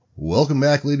Welcome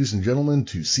back, ladies and gentlemen,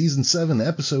 to Season 7,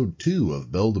 Episode 2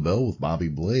 of Bell to Bell with Bobby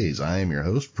Blaze. I am your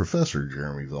host, Professor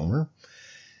Jeremy Vilmer.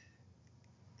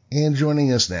 And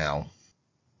joining us now,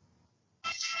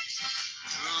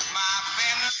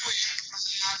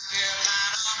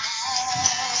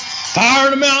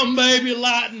 fire in the mountain, baby,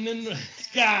 lightning in the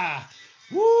sky.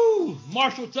 Woo!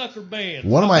 Marshall Tucker Band.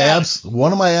 One of my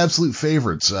absolute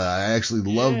favorites. I actually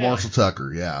love Marshall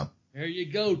Tucker, yeah. There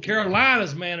you go.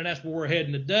 Carolinas, man, and that's where we're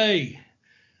heading today.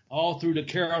 All through the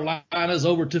Carolinas,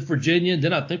 over to Virginia, and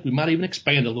then I think we might even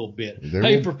expand a little bit.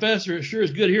 Professor, it sure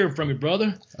is good hearing from you,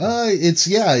 brother. It's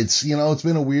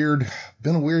been a weird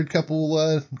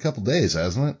couple days,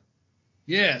 hasn't it?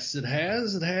 Yes, it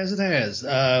has.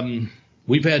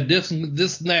 We've had this and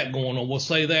that going on. We'll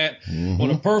say that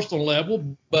on a personal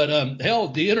level, but hell,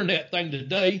 the internet thing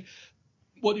today,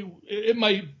 it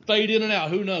may fade in and out.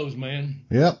 Who knows, man?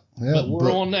 Yep. But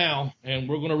we're on now, and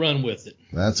we're going to run with it.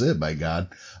 That's it, by God.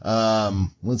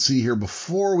 Let's see here.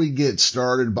 Before we get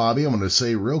started, Bobby, I'm going to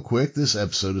say real quick, this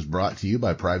episode is brought to you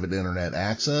by Private Internet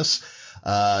Access.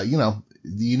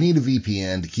 You need a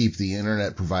VPN to keep the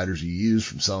internet providers you use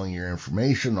from selling your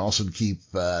information, also to keep,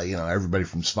 everybody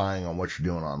from spying on what you're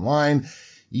doing online.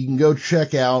 You can go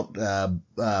check out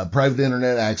Private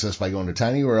Internet Access by going to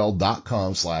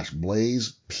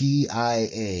tinyurl.com/blaze,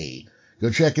 PIA. Go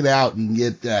check it out and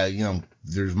get,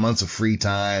 there's months of free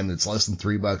time. It's less than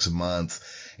 $3 a month,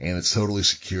 and it's totally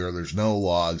secure. There's no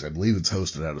logs. I believe it's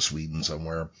hosted out of Sweden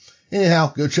somewhere.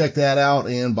 Anyhow, go check that out,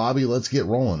 and Bobby, let's get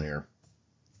rolling here.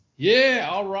 Yeah,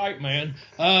 all right, man.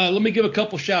 Let me give a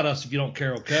couple shout-outs if you don't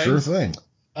care, okay? Sure thing.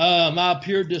 I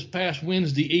appeared this past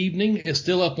Wednesday evening. It's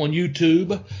still up on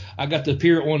YouTube. I got to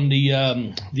appear on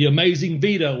the Amazing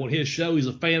Vito on his show. He's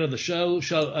a fan of the show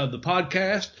of the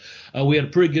podcast. We had a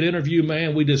pretty good interview,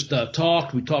 man. We just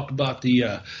talked. We talked about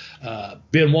the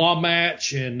Benoit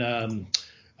match and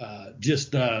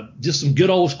just some good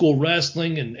old school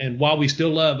wrestling and why we still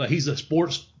love. He's a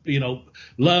sports,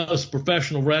 loves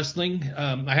professional wrestling.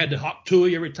 I had to hop to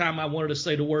it every time I wanted to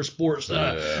say the word sports, and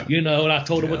I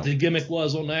told him what the gimmick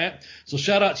was on that. So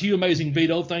shout out to you, Amazing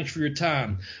Vito. Thanks for your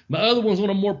time. My other one's on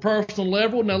a more personal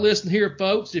level. Now listen here,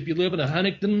 folks. If you live in the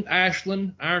Huntington,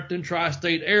 Ashland, Ironton,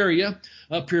 tri-state area,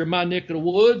 up here in my neck of the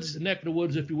woods,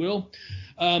 if you will,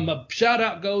 a shout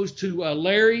out goes to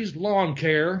Larry's Lawn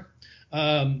Care.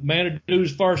 Man, a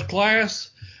dude's first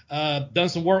class. Done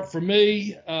some work for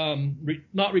me,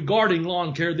 not regarding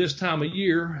lawn care this time of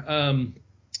year,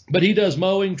 but he does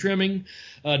mowing, trimming,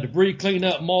 debris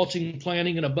cleanup, mulching,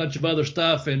 planting, and a bunch of other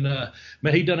stuff. And,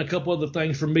 man, he done a couple other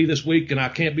things for me this week, and I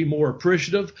can't be more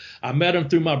appreciative. I met him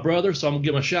through my brother, so I'm going to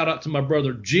give a shout out to my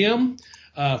brother Jim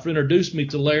for introducing me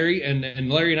to Larry. And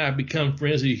Larry and I have become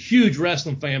friends. He's a huge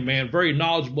wrestling fan, man, very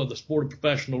knowledgeable of the sport of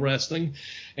professional wrestling.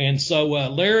 And so,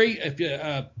 Larry,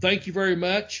 thank you very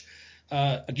much.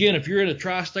 Again, if you're in a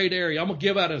tri-state area, I'm going to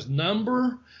give out his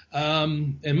number,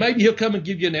 and maybe he'll come and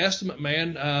give you an estimate,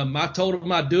 man. I told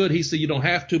him I'd do it. He said you don't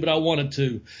have to, but I wanted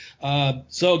to.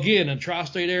 So again, in a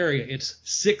tri-state area, it's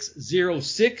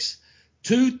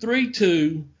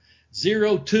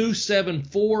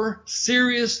 606-232-0274.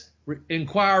 Serious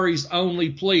inquiries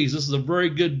only, please. This is a very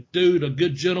good dude, a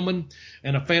good gentleman,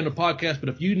 and a fan of the podcast. But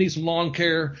if you need some lawn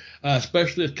care,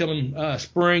 especially this coming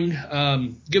spring,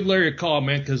 give Larry a call,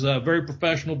 man, because very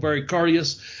professional, very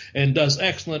courteous, and does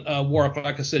excellent work.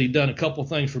 Like I said, he done a couple of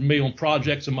things for me on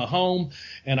projects in my home,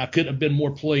 and I couldn't have been more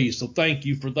pleased. So thank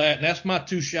you for that. And that's my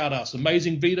two shout-outs.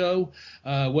 Amazing Vito.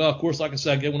 Well, of course, like I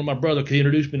said, I get one of my brother could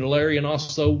introduce me to Larry, and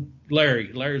also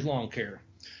Larry's Lawn Care.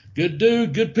 Good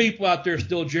dude, good people out there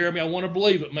still, Jeremy. I want to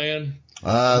believe it, man.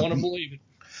 I want to believe it.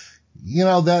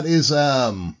 That is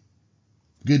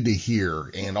good to hear.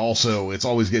 And also, it's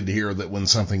always good to hear that when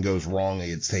something goes wrong,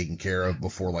 it's taken care of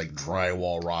before, like,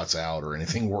 drywall rots out or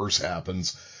anything worse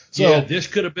happens. So, yeah, this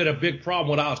could have been a big problem,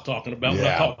 what I was talking about when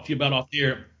I talked to you about off the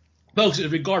air. Folks,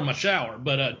 it's regarding my shower.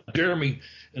 But Jeremy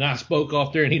and I spoke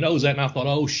off there, and he knows that. And I thought,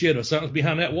 oh, shit, if something's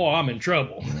behind that wall, I'm in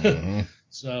trouble. Mm-hmm.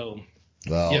 So,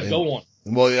 well, go on.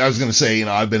 Well, I was going to say,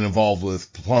 I've been involved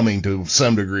with plumbing to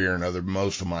some degree or another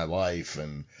most of my life,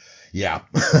 and yeah,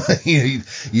 you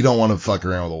don't want to fuck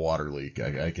around with a water leak.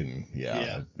 I can,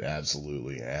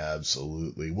 absolutely.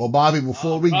 Well, Bobby,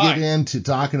 before we get into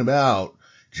talking about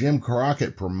Jim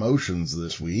Crockett Promotions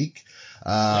this week,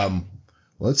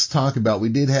 let's talk about, we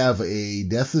did have a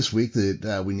death this week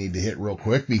that we need to hit real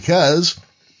quick because,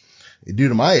 due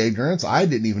to my ignorance, I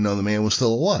didn't even know the man was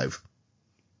still alive.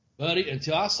 Buddy,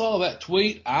 until I saw that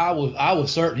tweet, I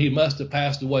was certain he must have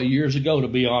passed away years ago, to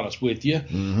be honest with you.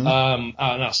 Mm-hmm. And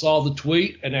I saw the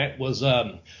tweet, and that was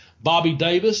Bobby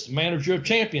Davis, manager of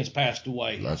Champions, passed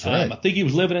away. That's right. I think he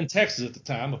was living in Texas at the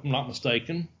time, if I'm not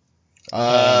mistaken.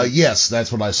 Yes,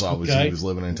 that's what I saw. Was Okay. he was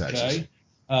living in Texas. Okay.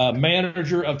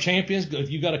 Manager of Champions. If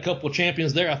you got a couple of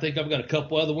champions there, I think I've got a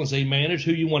couple other ones he managed.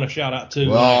 Who you want to shout out to?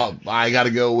 Well, I got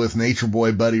to go with Nature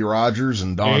Boy Buddy Rogers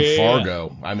and Don Yeah.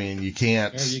 Fargo. I mean, you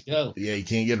can't. There you go. Yeah, you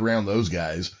can't get around those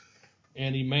guys.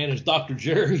 And he managed Dr.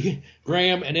 Jerry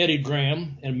Graham and Eddie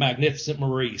Graham and Magnificent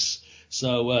Maurice.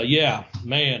 So, yeah,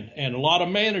 man, and a lot of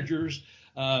managers.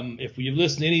 If you've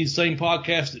listened to any of the same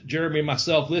podcasts that Jeremy and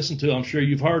myself listen to, I'm sure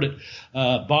you've heard it.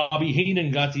 Bobby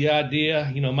Heenan got the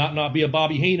idea, might not be a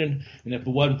Bobby Heenan. And if it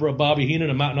wasn't for a Bobby Heenan,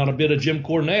 it might not have been a Jim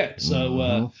Cornette.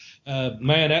 So,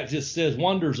 man, that just says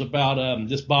wonders about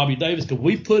this Bobby Davis, because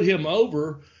we put him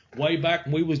over way back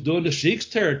when we was doing the Sheiks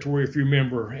territory, if you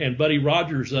remember, and Buddy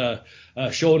Rogers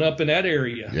showing up in that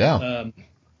area. Yeah.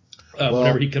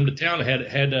 Whenever he come to town,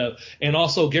 and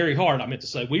also Gary Hart. I meant to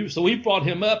say we brought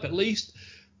him up at least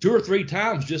 2 or 3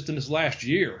 times just in this last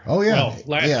year. Oh yeah, well,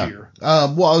 last year.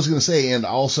 Well, I was going to say, and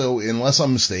also, unless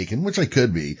I'm mistaken, which I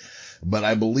could be, but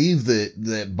I believe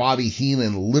that Bobby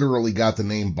Heenan literally got the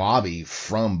name Bobby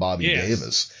from Bobby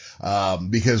Davis.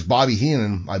 Because Bobby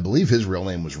Heenan, I believe his real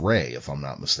name was Ray, if I'm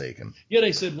not mistaken. Yeah,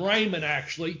 they said Raymond,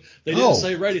 actually. They didn't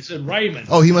say Ray, they said Raymond.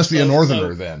 Oh, he must be a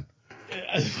northerner then.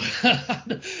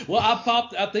 Well,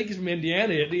 I think he's from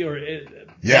Indiana, isn't he? Or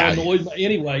Illinois.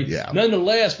 Anyway,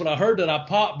 nonetheless, but I heard that I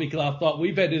popped because I thought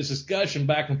we've had this discussion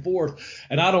back and forth,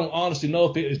 and I don't honestly know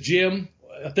if it was Jim.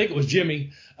 I think it was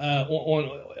Jimmy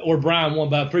or Brian one,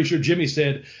 but I'm pretty sure Jimmy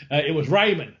said it was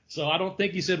Raymond. So I don't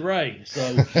think he said Ray. So,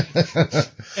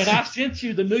 and I sent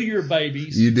you the New Year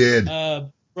babies. You did.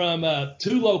 From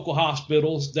 2 local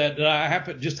hospitals that I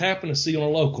happened to see on a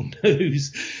local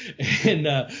news, and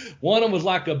one of them was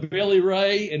like a Billy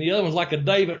Ray, and the other one was like a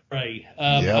David Ray.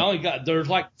 There's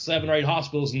like 7 or 8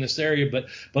 hospitals in this area, but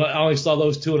I only saw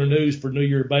those 2 on the news for New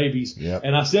Year babies. Yep.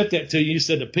 And I sent that to you. You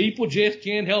said the people just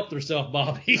can't help themselves,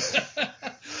 Bobby.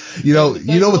 One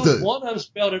of them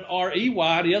spelled it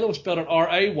R-E-Y, the other one spelled it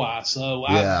R-A-Y.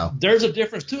 So there's a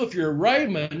difference too. If you're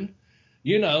Raymond,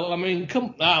 I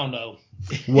don't know.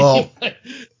 Well,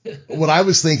 what I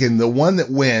was thinking, the one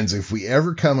that wins, if we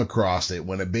ever come across it,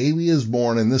 when a baby is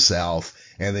born in the South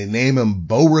and they name him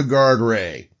Beauregard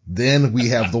Ray, then we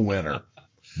have the winner.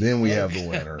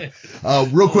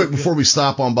 Real quick, before we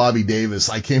stop on Bobby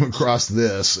Davis, I came across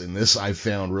this, and this I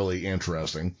found really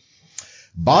interesting.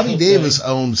 Bobby Davis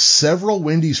owned several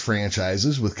Wendy's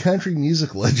franchises with country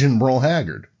music legend Merle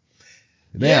Haggard.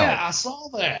 Now, I saw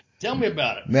that. Tell me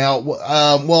about it. Now,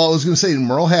 I was going to say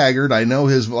Merle Haggard, I know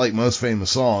his most famous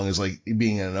song is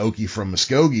being an Okie from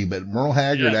Muskogee, but Merle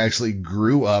Haggard actually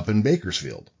grew up in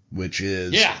Bakersfield, which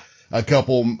is a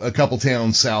couple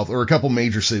towns south, or a couple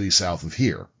major cities south of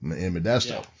here in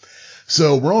Modesto. Yeah.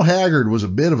 So Merle Haggard was a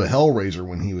bit of a hellraiser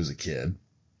when he was a kid,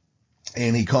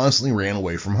 and he constantly ran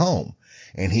away from home.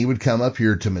 And he would come up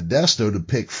here to Modesto to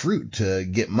pick fruit to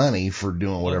get money for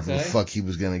doing whatever the fuck he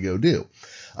was going to go do.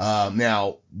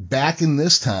 Now, back in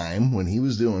this time, when he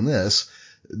was doing this,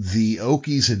 the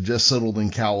Okies had just settled in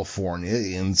California,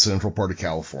 in the central part of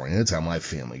California. That's how my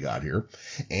family got here.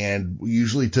 And we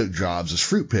usually took jobs as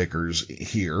fruit pickers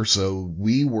here. So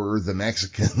we were the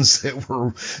Mexicans that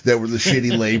were the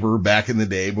shitty labor back in the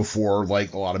day before, a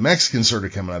lot of Mexicans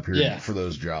started coming up here for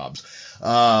those jobs.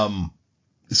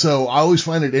 So I always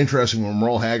find it interesting when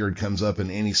Merle Haggard comes up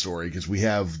in any story, because we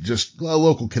have just a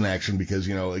local connection because,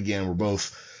 again, we're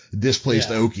both displaced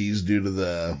Okies due to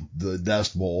the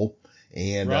Dust Bowl.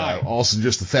 And also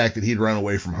just the fact that he'd run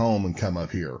away from home and come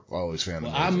up here. I always found it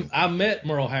amazing. I met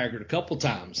Merle Haggard a couple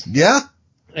times. Yeah?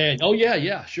 And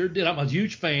sure did. I'm a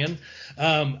huge fan.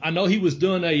 I know he was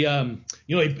doing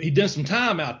he done some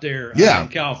time out there in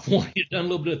California. He'd done a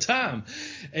little bit of time,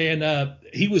 and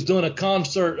he was doing a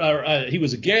concert. He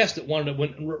was a guest at one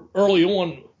when early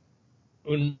on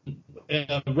when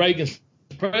Reagan's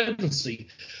presidency.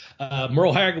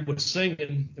 Merle Haggard was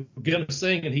singing, began to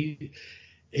sing, and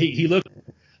he looked.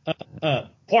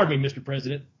 Pardon me, Mr.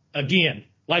 President, again.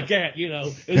 Like that, it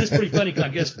was just pretty funny because I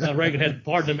guess Reagan had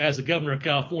pardoned him as the governor of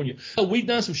California. We've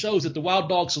done some shows at the Wild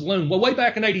Dog Saloon. Well, way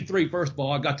back in '83, first of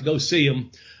all, I got to go see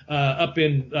him up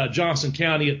in Johnson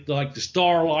County at the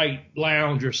Starlight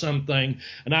Lounge or something.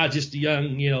 And I was just a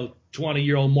young,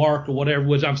 20-year-old Mark or whatever it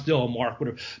was. I'm still a Mark,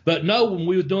 whatever. But no, when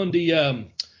we were doing the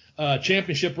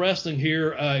championship wrestling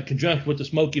here in conjunction with the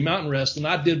Smoky Mountain Wrestling,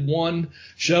 I did one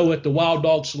show at the Wild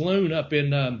Dog Saloon up in,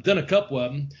 done a couple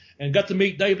of them. And got to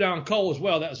meet David Allen Cole as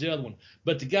well. That was the other one.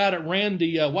 But the guy that ran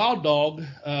the Wild Dog,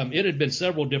 it had been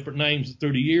several different names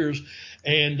through the years.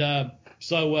 And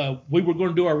So we were going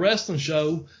to do our wrestling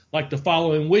show like the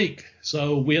following week.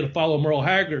 So we had to follow Merle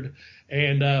Haggard.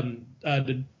 And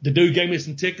the dude gave me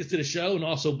some tickets to the show and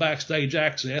also backstage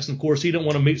access. And, of course, he didn't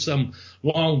want to meet some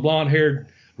long, blonde-haired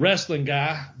wrestling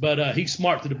guy, but he's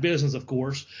smart to the business, of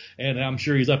course. And I'm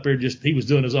sure he's up there he was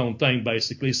doing his own thing,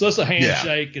 basically. So it's a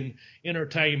handshake and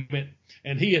entertainment.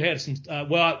 And he had some,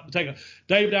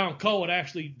 David Allen Coe had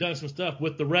actually done some stuff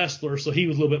with the wrestler, so he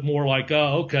was a little bit more like,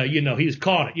 oh, okay, he's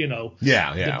caught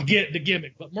it, the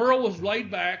gimmick. But Merle was laid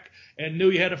back and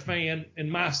knew he had a fan,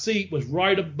 and my seat was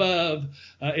right above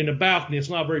in the balcony. It's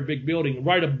not a very big building,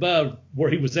 right above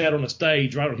where he was at on the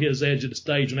stage, right on his edge of the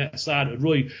stage on that side. It was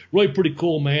really, really pretty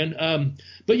cool, man.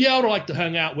 But yeah, I would like to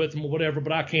hang out with him or whatever,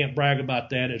 but I can't brag about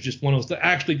that. It's just one of those. I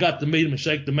actually got to meet him and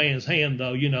shake the man's hand,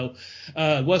 though.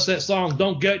 What's that song?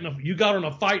 You got on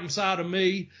a fight inside of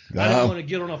me. I didn't want to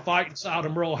get on a fight inside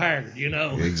of Merle Haggard,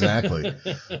 Exactly.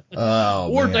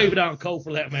 Or man. David Allen Coe,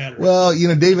 for that matter. Well,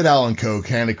 David Allen Coe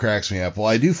kind of cracks me up. Well,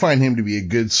 I do find him to be a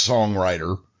good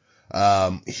songwriter.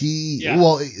 Well,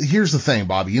 here's the thing,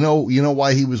 Bobby. You know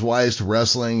why he was wise to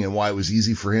wrestling and why it was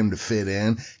easy for him to fit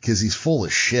in? Because he's full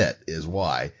of shit is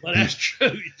why. Well, that's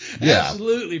true. Yeah.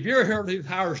 Absolutely. If you're hearing his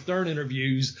Howard Stern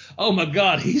interviews, oh my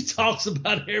God, he talks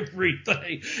about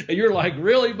everything. And you're like,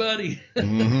 really, buddy?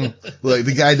 Mm-hmm. Like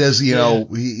the guy does,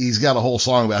 he's got a whole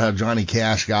song about how Johnny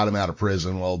Cash got him out of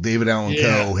prison. Well, David Allen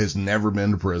Coe has never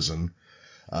been to prison.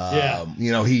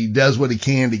 He does what he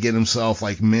can to get himself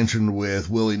like mentioned with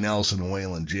Willie Nelson and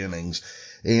Waylon Jennings.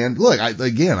 And look, I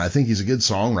think he's a good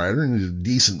songwriter and he's a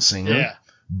decent singer,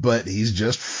 but he's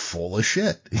just full of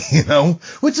shit,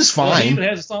 which is fine. Well, he even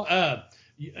has a song,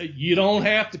 you don't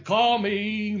have to call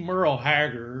me Merle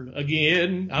Haggard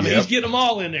again. I mean, he's getting them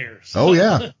all in there. So. Oh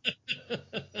yeah.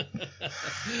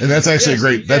 And that's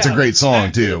actually that's a great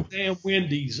song too. Damn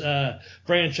Wendy's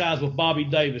franchise with Bobby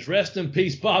Davis. Rest in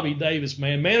peace, Bobby Davis,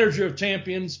 man. Manager of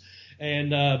champions,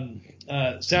 and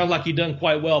sounds like he done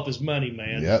quite well with his money,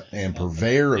 man. Yep, and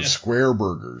purveyor of square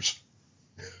burgers.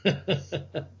 I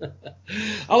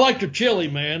like their chili,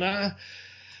 man.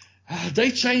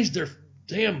 They changed their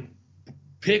damn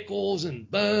pickles and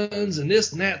buns and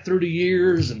this and that through the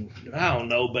years, and I don't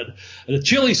know, but the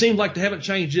chili seems like they haven't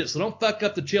changed it, so don't fuck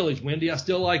up the chilies, Wendy. I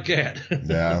still like that.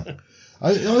 Yeah.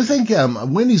 I think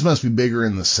Wendy's must be bigger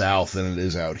in the South than it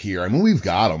is out here. I mean, we've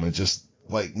got them. It's just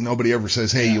like nobody ever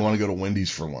says, hey, you want to go to Wendy's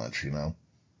for lunch, Well,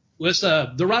 it's, they're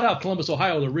right out of Columbus,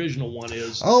 Ohio, the original one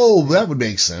is. Oh, that would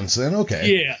make sense then.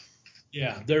 Okay. Yeah.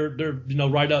 Yeah. They're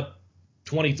right up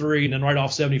 23 and then right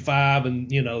off 75,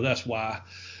 and, that's why.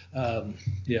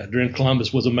 During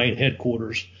Columbus was the main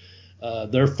headquarters.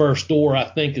 Their first store, I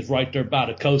think, is right there by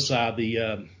the COSI,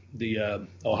 the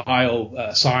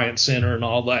Ohio Science Center and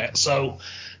all that. So,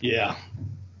 yeah.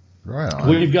 Right on.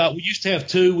 We used to have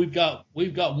two. We've got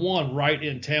one right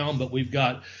in town, but we've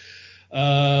got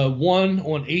one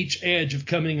on each edge of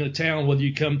coming into town, whether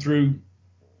you come through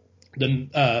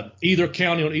either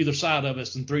county on either side of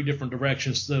us in three different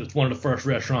directions. So it's one of the first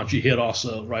restaurants you hit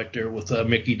also right there with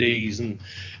Mickey D's and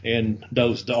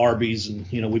the Arby's,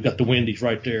 and we've got the Wendy's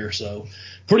right there. So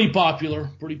pretty popular.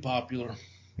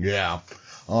 Yeah.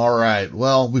 All right.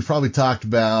 Well, we've probably talked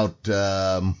about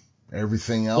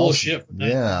everything else. Bullshit.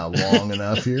 Yeah, long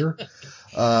enough here.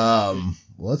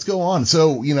 Let's go on.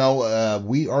 So,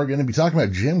 we are going to be talking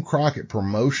about Jim Crockett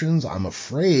Promotions. I'm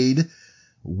afraid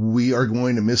we are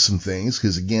going to miss some things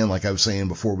because, again, like I was saying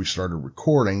before we started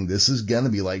recording, this is going to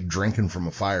be like drinking from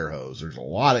a fire hose. There's a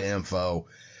lot of info.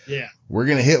 Yeah. We're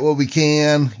going to hit what we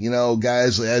can.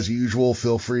 Guys, as usual,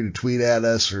 feel free to tweet at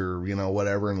us or,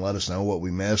 whatever, and let us know what we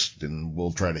missed, and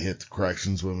we'll try to hit the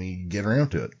corrections when we get around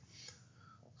to it.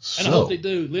 And I hope they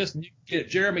do. Listen, you can get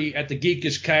Jeremy at the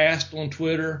Geekish Cast on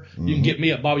Twitter. You can get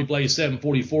me at Bobby Blaze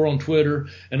 744 on Twitter.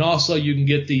 And also you can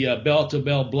get the Bell to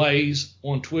Bell Blaze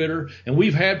on Twitter. And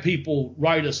we've had people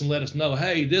write us and let us know,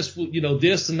 hey, this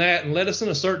and that, and let us in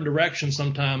a certain direction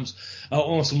sometimes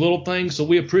on some little things. So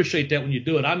we appreciate that when you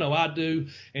do it. I know I do.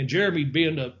 And Jeremy,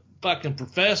 being the fucking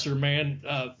professor, man,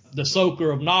 the soaker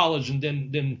of knowledge, and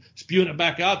then spewing it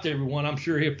back out to everyone, I'm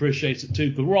sure he appreciates it too,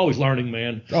 because we're always learning,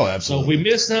 man. Oh, absolutely. So if we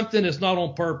miss something, it's not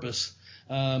on purpose.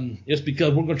 It's because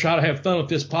we're going to try to have fun with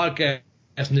this podcast,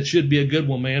 and it should be a good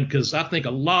one, man, because I think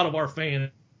a lot of our fans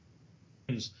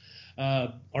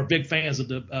are big fans of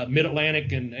the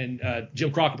Mid-Atlantic and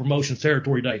Jim Crockett Promotions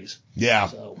territory days. Yeah.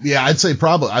 So. Yeah, I'd say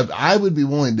probably. I would be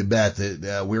willing to bet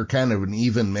that we're kind of an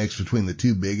even mix between the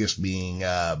two biggest being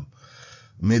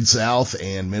Mid-South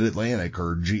and Mid-Atlantic,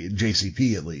 or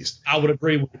JCP at least. I would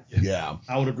agree with you. Yeah.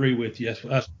 I would agree with you.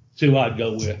 who I'd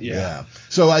go with. Yeah.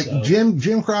 So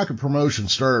Jim Crockett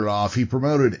Promotions started off, he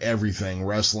promoted everything,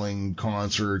 wrestling,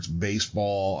 concerts,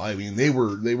 baseball. I mean, they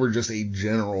were just a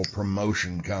general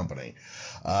promotion company.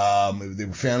 They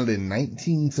were founded in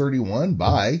 1931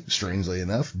 by, strangely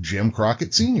enough, Jim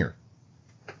Crockett Sr.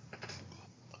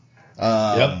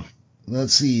 Yep.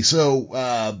 Let's see.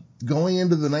 So, going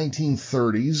into the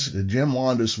 1930s, Jim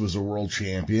Londos was a world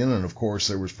champion, and of course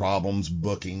there was problems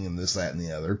booking and this, that, and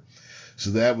the other.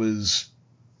 So that was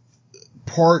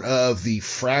part of the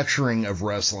fracturing of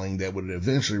wrestling that would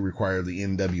eventually require the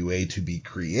NWA to be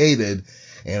created.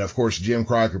 And of course, Jim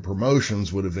Crockett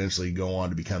Promotions would eventually go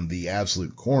on to become the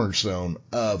absolute cornerstone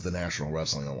of the National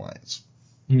Wrestling Alliance.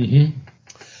 Mm-hmm.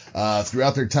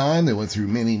 Throughout their time, they went through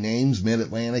many names: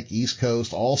 Mid-Atlantic, East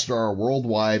Coast, All-Star,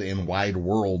 Worldwide, and Wide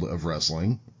World of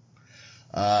Wrestling.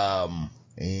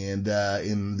 In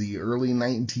the early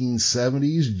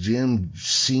 1970s, Jim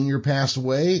Sr. passed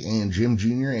away, and Jim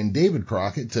Jr. and David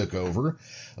Crockett took over,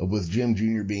 with Jim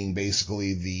Jr. being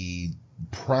basically the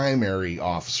primary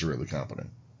officer of the company.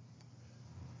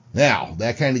 Now,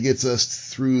 that kind of gets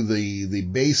us through the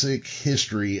basic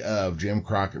history of Jim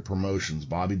Crockett Promotions.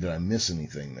 Bobby, did I miss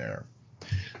anything there?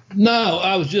 No,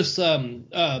 I was just some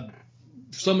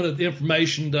of the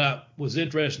information that was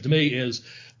interesting to me is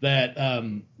that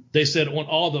they said on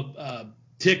all the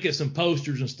tickets and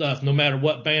posters and stuff, no matter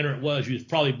what banner it was, you was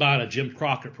probably buying a Jim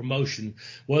Crockett promotion.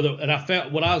 And I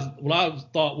felt what I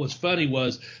thought was funny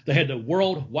was they had the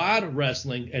Worldwide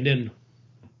Wrestling and then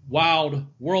Wild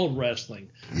World Wrestling.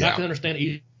 Yeah. I can understand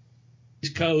East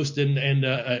Coast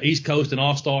and East Coast and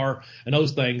All Star and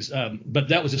those things, but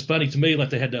that was just funny to me.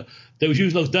 Like they was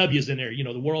using those W's in there,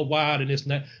 the Worldwide and this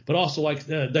and that. But also like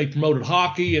they promoted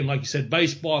hockey and like you said,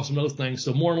 baseball and some of those things.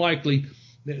 So more than likely,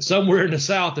 somewhere in the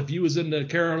South, if you was in the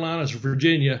Carolinas or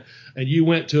Virginia and you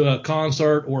went to a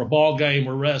concert or a ball game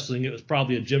or wrestling, it was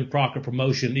probably a Jim Crockett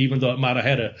promotion, even though it might have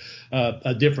had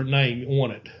a different name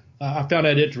on it. I found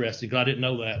that interesting because I didn't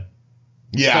know that.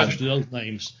 Yeah. Especially those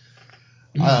names.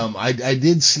 I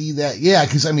did see that. Yeah,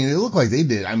 because, it looked like they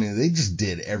did. They just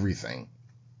did everything.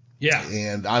 Yeah.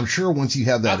 And I'm sure once you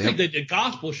have that. I think they did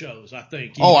gospel shows, I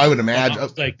think. I would imagine.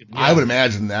 Yeah. I would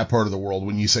imagine that part of the world,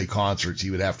 when you say concerts,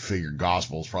 you would have to figure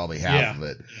gospel is probably half of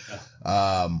it.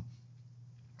 Yeah.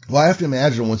 Well, I have to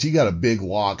imagine once you got a big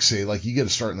lock, say, like you get to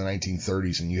start in the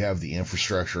 1930s and you have the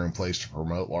infrastructure in place to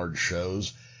promote large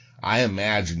shows, I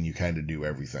imagine you kind of do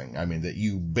everything. That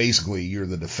you're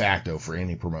the de facto for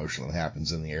any promotion that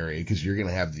happens in the area because you're going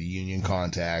to have the union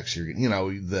contacts. You're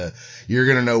going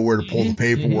to know where to pull the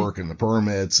paperwork and the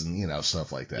permits and,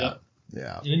 stuff like that. Yep.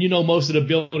 Yeah. And most of the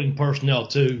building personnel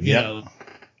too, yeah,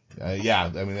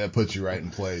 that puts you right in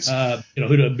place. Who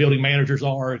the building managers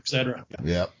are, et cetera.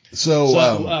 Yep. So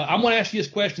I'm going to ask you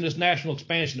this question, this national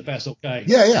expansion, if that's okay.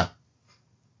 Yeah.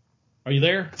 Are you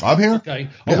there? I'm here. Okay.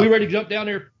 Are we ready to jump down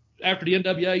there after the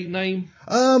NWA name?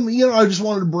 I just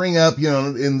wanted to bring up,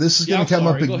 and this is going to come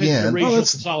up again. Go ahead to the regional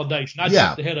consolidation. I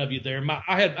jumped ahead of you there.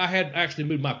 I had actually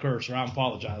moved my cursor. I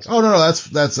apologize. Oh, no,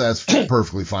 that's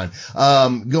perfectly fine.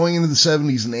 Going into the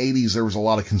 70s and 80s, there was a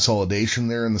lot of consolidation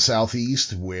there in the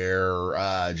Southeast where,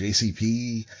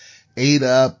 JCP ate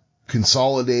up,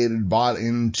 consolidated, bought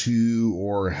into,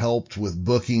 or helped with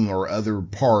booking or other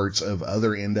parts of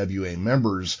other NWA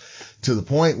members to the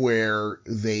point where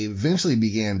they eventually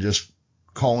began just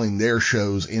calling their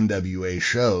shows NWA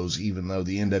shows, even though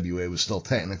the NWA was still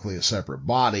technically a separate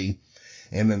body.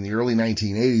 And in the early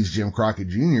 1980s, Jim Crockett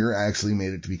Jr. actually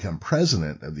made it to become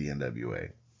president of the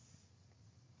NWA.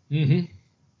 Mm-hmm.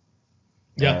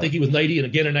 Yeah, I think he was in 80 and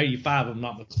again in 85, if I'm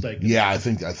not mistaken. Yeah, I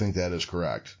think that is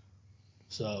correct.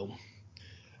 So,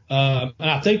 and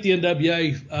I think the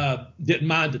NWA didn't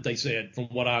mind it, they said, from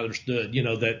what I understood,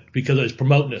 that because it was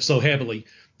promoting it so heavily,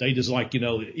 they just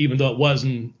even though it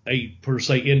wasn't a per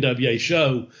se NWA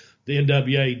show, the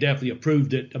NWA definitely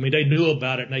approved it. They knew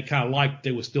about it and they kind of liked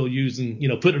they were still using,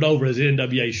 putting it over as an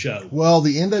NWA show. Well,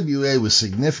 the NWA was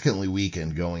significantly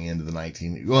weakened going into in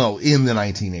the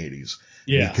 1980s.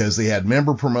 Yeah. Because they had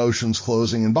member promotions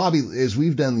closing. And Bobby, as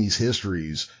we've done these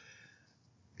histories,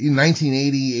 in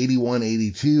 1980, 81,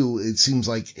 82, it seems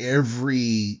like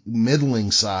every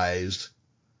middling-sized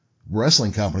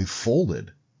wrestling company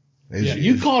folded.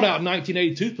 You called out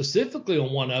 1982 specifically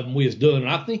on one of them we was doing, and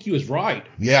I think you was right.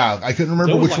 Yeah, I couldn't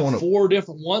remember which one. 4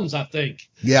 different ones, I think.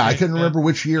 Yeah, I couldn't remember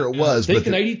which year it was. I think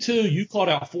in 82, you called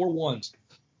out 4 ones.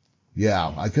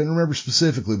 Yeah, I couldn't remember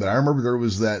specifically, but I remember there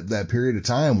was that period of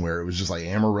time where it was just like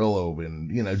Amarillo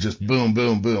and, just boom,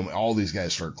 boom, boom. All these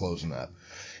guys start closing up.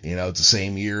 It's the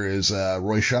same year as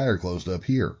Roy Shire closed up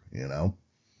here,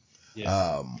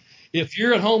 Yeah. If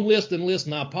you're at home listening,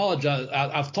 listen, I apologize.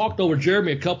 I've talked over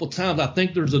Jeremy a couple of times. I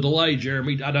think there's a delay,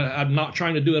 Jeremy. I'm not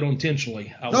trying to do it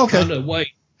intentionally. I was trying to wait.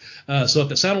 So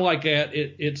if it sounded like that,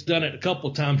 it's done it a couple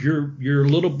of times. You're a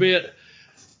little bit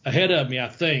ahead of me, I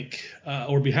think,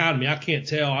 or behind me. I can't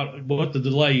tell what the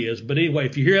delay is. But anyway,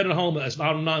 if you hear it at home,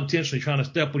 I'm not intentionally trying to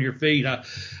step on your feet.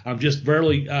 I'm just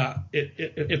barely,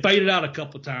 it faded out a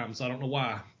couple of times. I don't know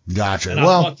why. Gotcha. And I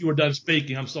thought you were done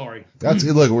speaking. I'm sorry. That's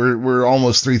look, we're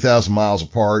almost 3,000 miles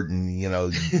apart, and you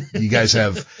guys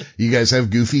have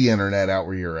goofy internet out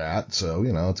where you're at, so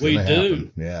it's going to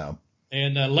happen. Yeah.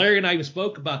 And Larry and I even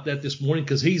spoke about that this morning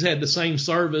because he's had the same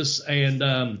service,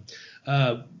 and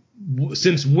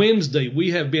since Wednesday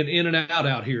we have been in and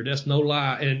out here. That's no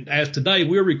lie. And as today,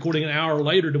 we're recording an hour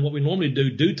later than what we normally do,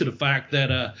 due to the fact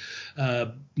that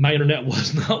my internet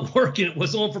was not working. It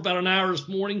was on for about an hour this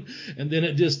morning, and then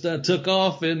it just took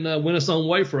off and went its own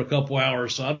way for a couple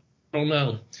hours. So I don't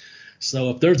know. So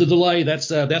if there's a delay, that's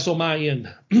on my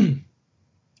end.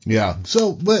 Yeah.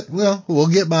 So, but we'll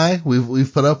get by.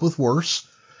 We've put up with worse.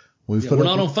 We're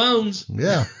not on phones.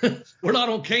 Yeah. We're not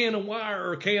on can and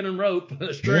wire or can and rope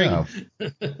string.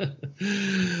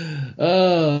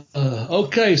 Yeah.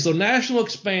 Okay. So national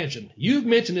expansion. You've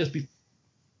mentioned this before.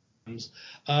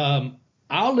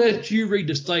 I'll let you read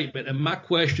the statement, and my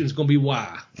question is going to be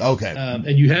why. Okay.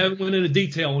 And you haven't went into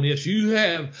detail on this. You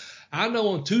have, I know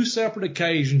on 2 separate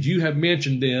occasions you have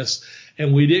mentioned this,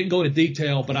 and we didn't go into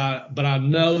detail, but I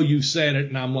know you said it,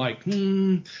 and I'm like,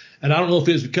 and I don't know if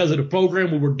it's because of the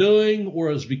program we were doing, or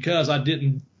it's because I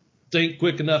didn't think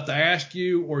quick enough to ask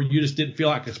you, or you just didn't feel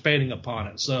like expanding upon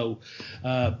it. So,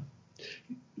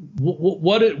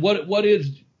 what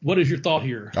is your thought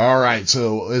here? All right.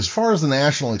 So as far as the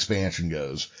national expansion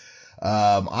goes,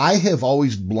 I have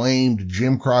always blamed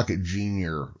Jim Crockett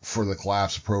Jr. for the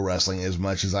collapse of pro wrestling as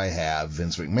much as I have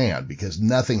Vince McMahon, because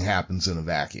nothing happens in a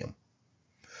vacuum.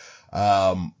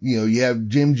 You have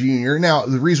Jim Jr. Now,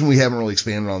 the reason we haven't really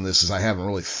expanded on this is I haven't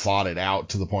really thought it out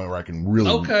to the point where I can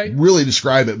really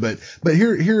describe it. But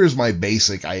here is my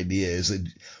basic idea, is that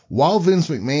while Vince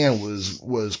McMahon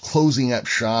was closing up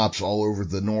shops all over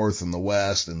the North and the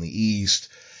West and the East,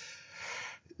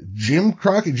 Jim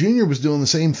Crockett Jr. was doing the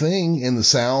same thing in the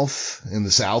South, in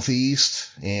the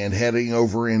Southeast, and heading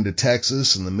over into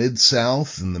Texas and the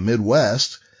Mid-South and the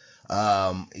Midwest.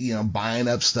 Buying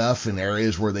up stuff in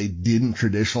areas where they didn't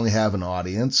traditionally have an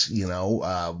audience.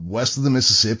 West of the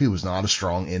Mississippi was not a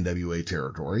strong NWA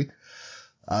territory.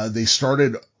 They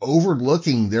started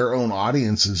overlooking their own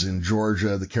audiences in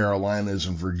Georgia, the Carolinas,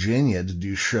 and Virginia to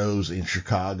do shows in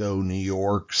Chicago, New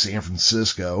York, San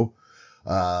Francisco,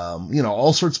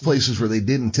 all sorts of places where they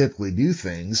didn't typically do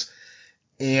things.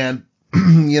 And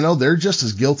they're just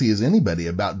as guilty as anybody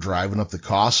about driving up the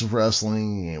cost of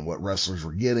wrestling and what wrestlers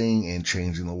were getting, and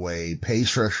changing the way pay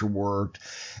structure worked,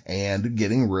 and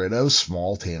getting rid of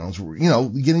small towns,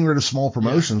 getting rid of small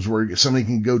promotions where somebody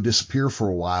can go disappear for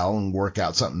a while and work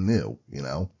out something new,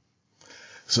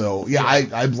 So,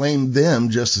 I blame them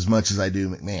just as much as I do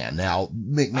McMahon. Now,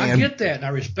 McMahon, I get that, and I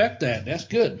respect that. That's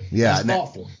good. Yeah. That's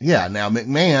thoughtful. Yeah. Now,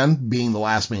 McMahon, being the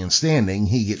last man standing,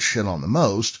 he gets shit on the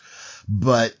most,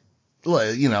 but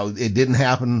it didn't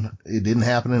happen. It didn't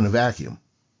happen in a vacuum.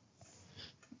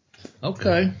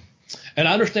 Okay. And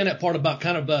I understand that part about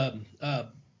kind of,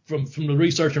 from the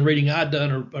research and reading I've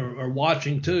done or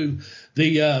watching too,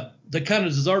 they kind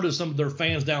of deserted some of their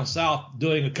fans down south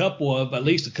doing at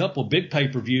least a couple of big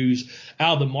pay-per-views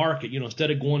out of the market, instead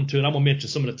of going to, and I'm going to mention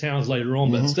some of the towns later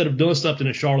on, but instead of doing something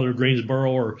in Charlotte or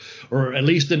Greensboro or at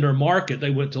least in their market,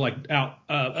 they went to out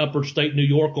upper state New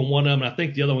York on one of them. And I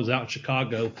think the other one's out in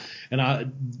Chicago.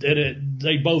 And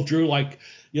they both drew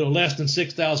less than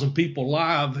 6,000 people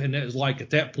live, and it was at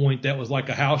that point that was like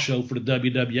a house show for the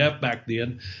WWF back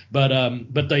then. But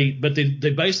they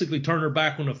basically turned their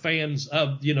back on the fans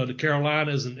of the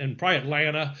Carolinas and probably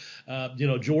Atlanta,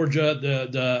 Georgia,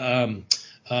 the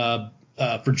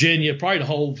Virginia, probably the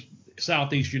whole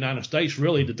Southeast United States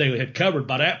really that they had covered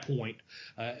by that point.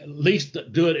 At least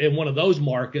do it in one of those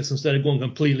markets instead of going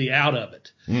completely out of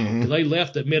it. Mm-hmm. They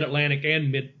left the Mid-Atlantic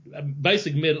and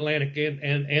Mid-Atlantic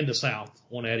and the South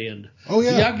on that end. Oh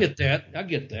yeah. So, I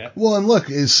get that. Well, and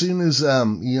look, as soon as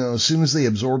they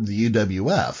absorbed the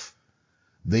UWF,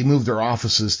 they moved their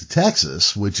offices to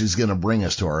Texas, which is going to bring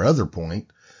us to our other point.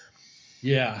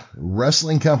 Yeah.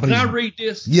 Wrestling companies. Can I read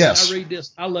this? Yes. Can I read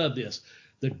this? I love this.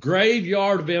 The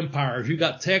Graveyard of Empires. You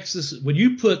got Texas. When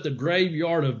you put the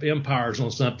Graveyard of Empires on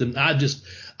something,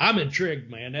 I'm intrigued,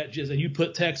 man. And you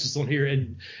put Texas on here,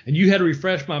 and you had to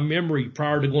refresh my memory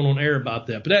prior to going on air about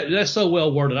that. But that's so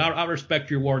well worded. I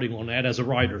respect your wording on that as a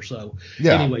writer. So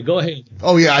anyway, go ahead.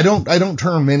 Oh yeah, I don't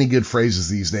term many good phrases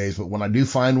these days, but when I do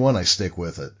find one, I stick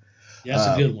with it. Yeah,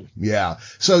 that's a good one. Yeah.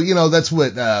 So, that's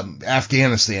what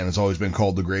Afghanistan has always been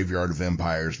called the Graveyard of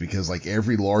Empires, because like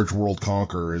every large world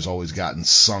conqueror has always gotten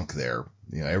sunk there.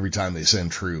 Every time they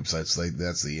send troops, that's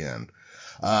the end.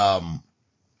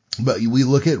 But we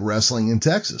look at wrestling in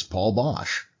Texas. Paul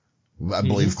Bosch, I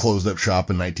believe, closed up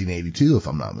shop in 1982, if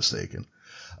I'm not mistaken.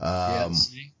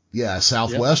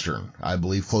 Southwestern, I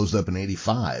believe, closed up in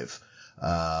 85.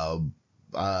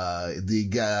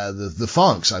 The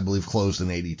Funks, I believe, closed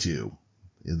in 82.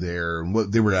 They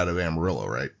were out of Amarillo,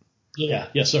 right? Yeah.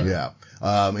 Yes, sir. Yeah.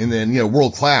 And then,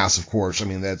 World Class, of course, I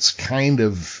mean, that's kind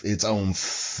of its own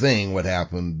thing, what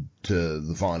happened to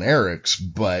the Von Erichs,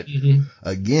 but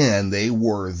again, they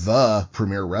were the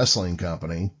premier wrestling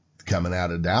company coming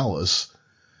out of Dallas,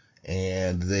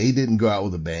 and they didn't go out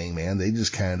with a bang, man. They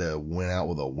just kind of went out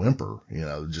with a whimper,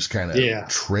 just kind of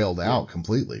trailed out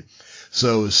completely.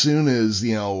 So as soon as,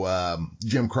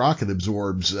 Jim Crockett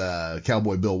absorbs,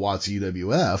 Cowboy Bill Watts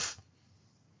UWF,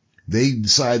 they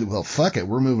decided, well, fuck it.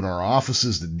 We're moving our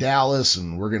offices to Dallas,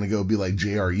 and we're going to go be like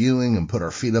J.R. Ewing and put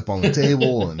our feet up on the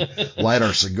table and light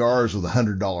our cigars with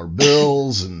 $100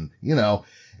 bills and,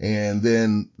 and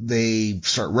then they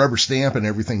start rubber stamping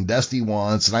everything Dusty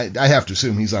wants. And I have to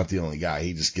assume he's not the only guy.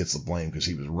 He just gets the blame because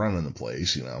he was running the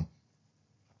place,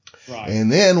 Right.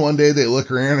 And then one day they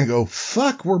look around and go,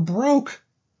 fuck, we're broke.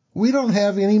 We don't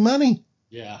have any money.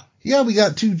 Yeah. Yeah, we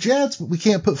got 2 jets, but we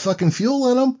can't put fucking fuel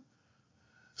in them.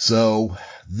 So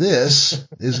this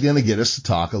is going to get us to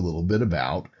talk a little bit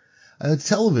about a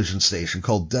television station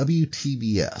called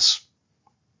WTBS.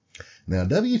 Now,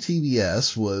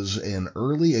 WTBS was an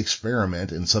early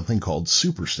experiment in something called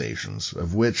superstations,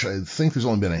 of which I think there's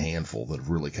only been a handful that have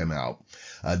really come out.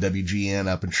 WGN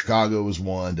up in Chicago was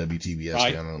one,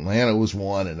 WTBS down in Atlanta was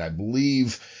one, and I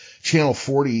believe Channel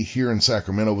 40 here in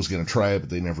Sacramento was going to try it,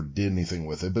 but they never did anything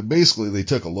with it. But basically, they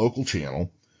took a local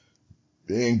channel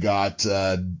and got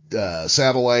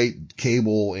satellite,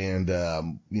 cable, and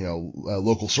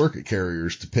local circuit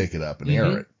carriers to pick it up and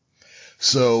air it.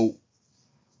 So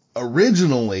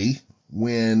originally,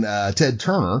 when Ted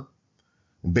Turner,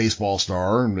 baseball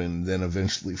star, and then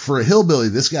eventually, for a hillbilly,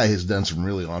 this guy has done some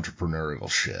really entrepreneurial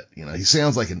shit. He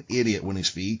sounds like an idiot when he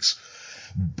speaks,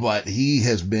 but he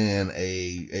has been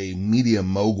a media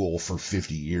mogul for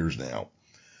 50 years now.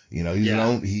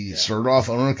 He started off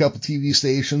owning a couple TV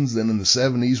stations. Then in the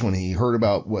 70s, when he heard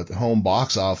about what the home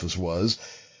box office was,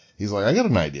 he's like, I got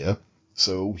an idea.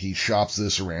 So he shops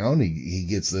this around. He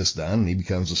gets this done, and he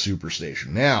becomes a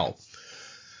superstation. Now,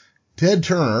 Ted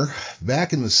Turner,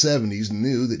 back in the 70s,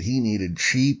 knew that he needed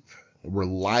cheap,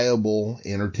 reliable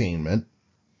entertainment.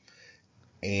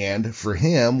 And for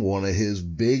him, one of his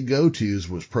big go-tos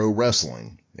was pro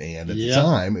wrestling. And at the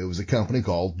time, it was a company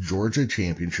called Georgia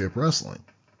Championship Wrestling.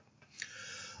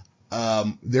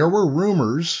 There were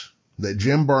rumors that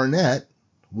Jim Barnett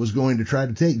was going to try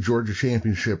to take Georgia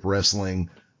Championship Wrestling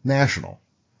national.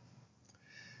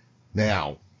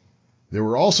 Now, there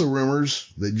were also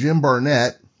rumors that Jim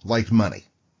Barnett liked money.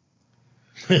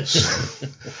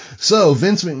 So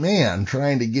Vince McMahon,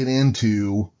 trying to get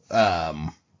into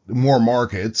more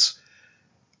markets,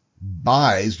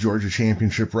 buys Georgia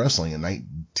Championship Wrestling in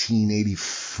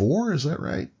 1984. Is that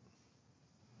right?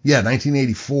 Yeah,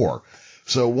 1984.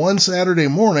 So one Saturday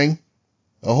morning,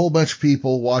 a whole bunch of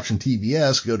people watching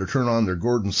TBS go to turn on their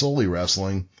Gordon Solie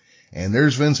Wrestling, and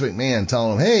there's Vince McMahon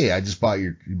telling them, hey, I just bought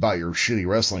your shitty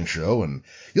wrestling show, and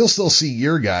you'll still see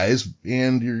your guys,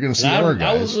 and you're going to see our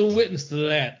guys. I was a witness to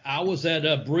that. I was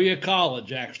at Berea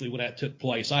College, actually, when that took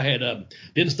place. I had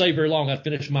didn't stay very long. I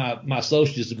finished my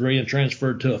associate's degree and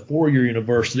transferred to a 4-year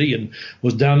university and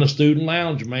was down in the student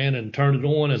lounge, man, and turned it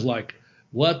on as like,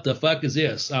 what the fuck is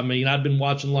this? I mean, I'd been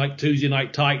watching like Tuesday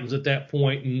Night Titans at that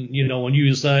point, and on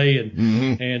USA, and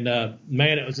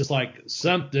man, it was just like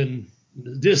something.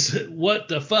 This, what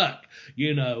the fuck,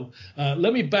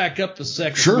 let me back up a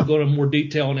second. Sure. We'll go into more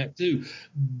detail on that too.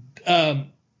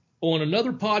 On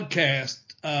another podcast,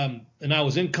 and I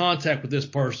was in contact with this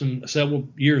person several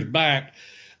years back.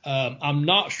 I'm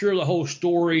not sure the whole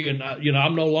story, and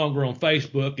I'm no longer on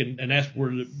Facebook, and that's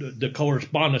where the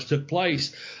correspondence took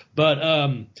place.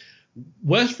 But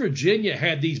West Virginia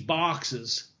had these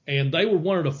boxes, and they were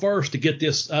one of the first to get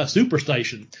this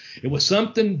superstation. It was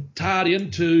something tied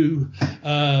into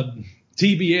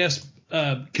TBS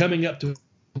coming up to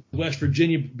West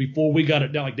Virginia before we got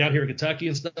it down here in Kentucky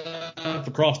and stuff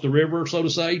across the river, so to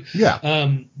say.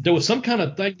 Yeah. There was some kind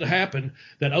of thing that happened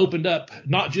that opened up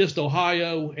not just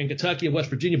Ohio and Kentucky and West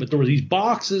Virginia, but there were these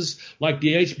boxes like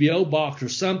the HBO box or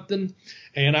something.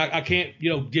 And I can't,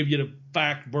 give you the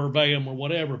fact verbatim or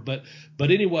whatever, but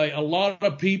anyway, a lot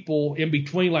of people in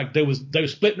between, like they was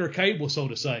splitting their cable, so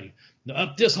to say.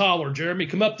 Up this holler, Jeremy,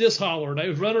 come up this holler. They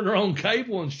was running their own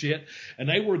cable and shit, and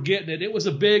they were getting it. It was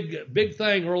a big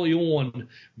thing early on.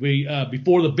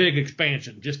 Before the big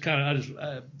expansion. Just kind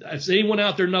of, if anyone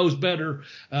out there knows better,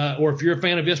 or if you're a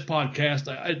fan of this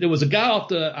podcast, there was a guy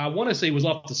I want to say he was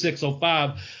off the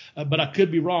 605, but I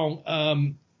could be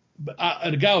wrong.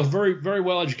 The guy was very, very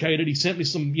well educated. He sent me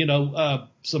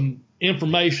some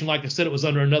information. Like I said, it was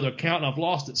under another account, and I've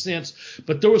lost it since.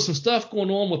 But there was some stuff going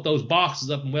on with those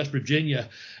boxes up in West Virginia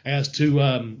as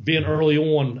to being early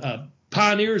on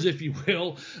pioneers, if you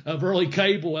will, of early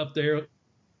cable up there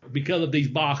because of these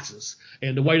boxes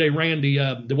and the way they ran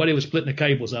the way they were splitting the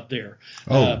cables up there.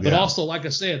 But also, like I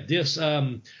said, this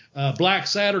Black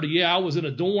Saturday, I was in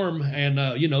a dorm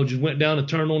and, just went down and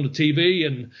turned on the TV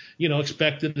and,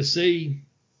 expected to see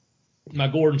my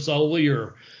Gordon Soley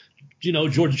or,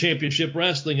 Georgia Championship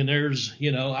Wrestling. And there's,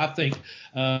 I think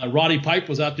Roddy Pipe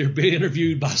was out there being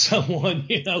interviewed by someone,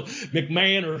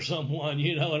 McMahon or someone,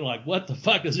 and like, what the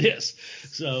fuck is this?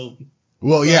 So.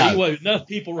 Well, yeah. Anyway, enough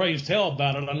people raised hell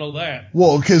about it. I know that.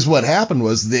 Well, because what happened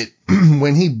was that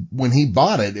when he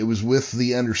bought it, it was with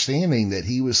the understanding that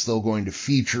he was still going to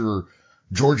feature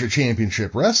Georgia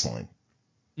Championship Wrestling.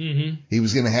 Mm-hmm. He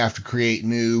was going to have to create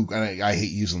new, I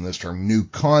hate using this term, new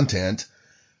content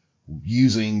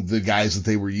using the guys that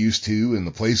they were used to and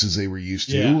the places they were used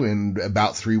to. Yeah. And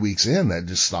about 3 weeks in, that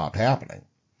just stopped happening.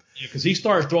 Yeah, because he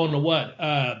started throwing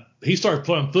he started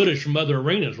putting footage from other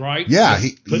arenas, right? Yeah.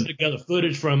 Putting together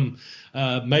footage from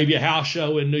maybe a house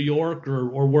show in New York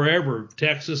or wherever,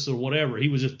 Texas or whatever. He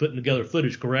was just putting together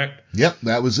footage, correct? Yep,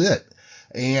 that was it.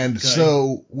 And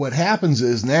so what happens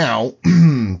is now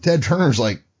Ted Turner's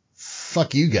like,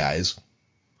 fuck you guys.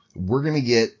 We're going to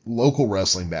get local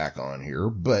wrestling back on here.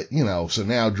 But, so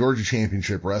now Georgia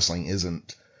Championship Wrestling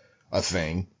isn't a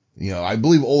thing. I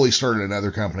believe Ole started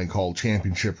another company called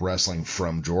Championship Wrestling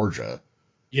from Georgia.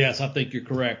 Yes, I think you're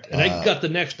correct. And they got the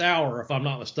next hour, if I'm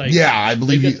not mistaken. Yeah, I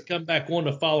believe they get to come back on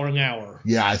the following hour.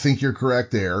 Yeah, I think you're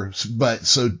correct there. But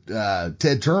so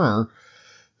Ted Turner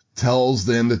tells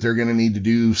them that they're going to need to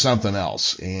do something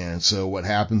else. And so what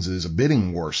happens is a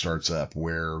bidding war starts up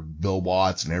where Bill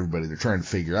Watts and everybody, they're trying to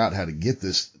figure out how to get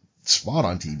this spot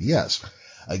on TBS.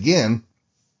 Again,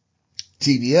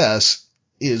 TBS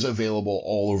is available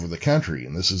all over the country.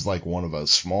 And this is like one of a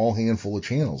small handful of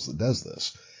channels that does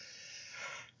this.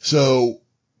 So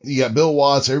you got Bill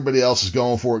Watts, everybody else is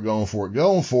going for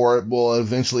it. Well,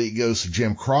 eventually it goes to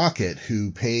Jim Crockett,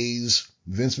 who pays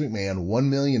Vince McMahon $1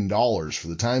 million for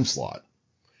the time slot,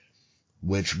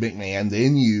 which McMahon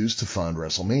then used to fund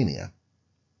WrestleMania.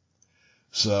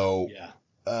 So,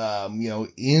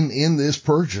 in this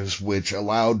purchase, which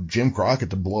allowed Jim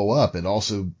Crockett to blow up, it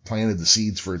also planted the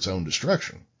seeds for its own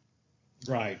destruction.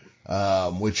 Right.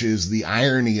 Which is the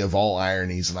irony of all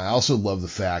ironies. And I also love the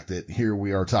fact that here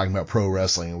we are talking about pro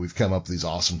wrestling and we've come up with these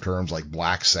awesome terms like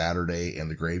Black Saturday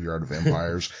and the Graveyard of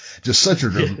Empires. Just such a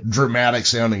dramatic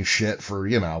sounding shit for,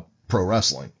 pro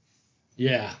wrestling.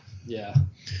 Yeah. Yeah.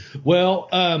 Well,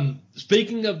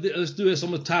 speaking of let's do this.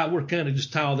 We're kind of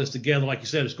just tie all this together. Like you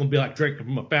said, it's going to be like drinking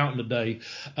from a fountain today.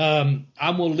 I'm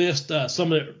going to list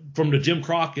some of from the Jim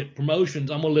Crockett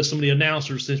promotions. I'm going to list some of the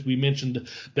announcers since we mentioned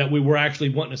that we were actually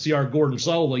wanting to see our Gordon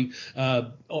Soley,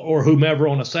 or whomever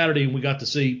on a Saturday, and we got to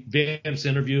see Vince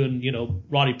interviewing,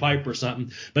 Roddy Piper or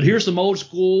something. But here's some old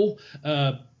school,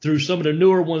 through some of the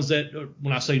newer ones that,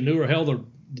 when I say newer, hell, they're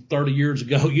 30 years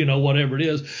ago, whatever it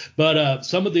is. But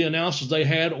some of the announcers they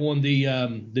had on the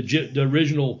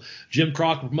original Jim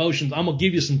Crockett promotions, I'm going to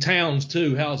give you some towns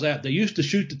too. How's that? They used to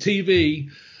shoot the TV.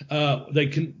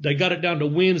 They got it down to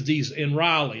Wednesdays in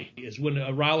Raleigh. Is when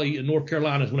Raleigh in North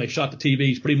Carolina is when they shot the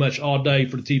TVs pretty much all day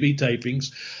for the TV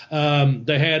tapings.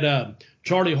 They had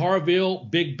Charlie Harville,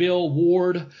 Big Bill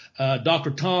Ward,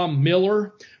 Dr. Tom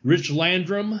Miller, Rich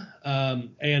Landrum,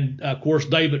 and of course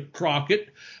David Crockett.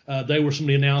 They were some of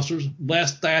the announcers.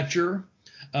 Les Thatcher.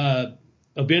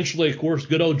 Eventually, of course,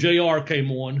 good old JR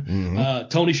came on. Mm-hmm.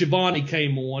 Tony Schiavone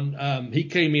came on. He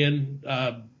came in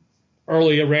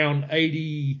early around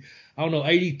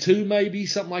 82 maybe,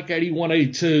 something like 81,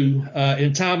 82.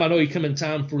 In time, I know he come in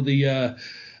time for the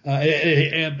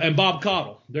and Bob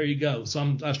Caudle. There you go. So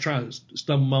I was trying to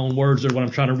stumble my own words there when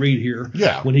I'm trying to read here.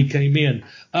 Yeah. When he came in.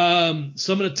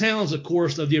 Some of the towns, of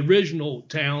course, of the original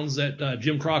towns that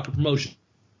Jim Crockett Promotion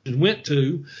went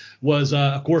to was,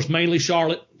 of course, mainly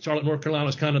Charlotte. Charlotte, North Carolina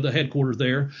is kind of the headquarters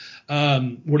there,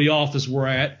 where the office were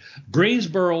at.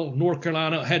 Greensboro, North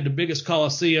Carolina, had the biggest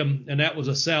Coliseum, and that was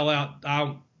a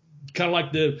sellout. Kind of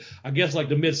like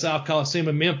the Mid-South Coliseum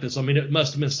in Memphis. I mean, it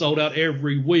must have been sold out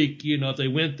every week, if they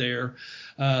went there.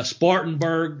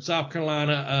 Spartanburg, South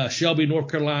Carolina, Shelby, North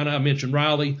Carolina. I mentioned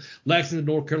Raleigh, Lexington,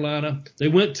 North Carolina. They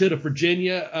went to the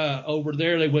Virginia over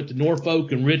there. They went to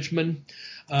Norfolk and Richmond,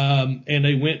 and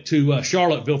they went to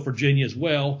Charlottesville, Virginia as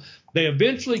well. They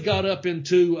eventually got up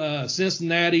into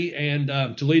Cincinnati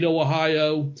and Toledo,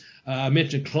 Ohio. I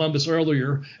mentioned Columbus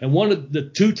earlier. And one of the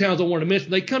two towns I wanted to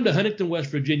mention, they come to Huntington, West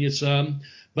Virginia some,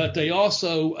 but they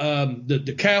also,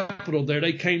 the capital there,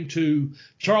 they came to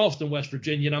Charleston, West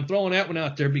Virginia. And I'm throwing that one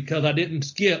out there because I didn't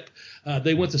skip.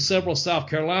 They went to several South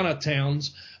Carolina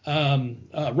towns.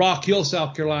 Rock Hill,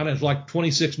 South Carolina is like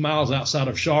 26 miles outside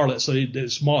of Charlotte. So it's a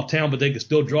small town, but they can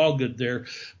still draw good there.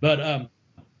 But,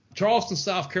 Charleston,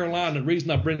 South Carolina, the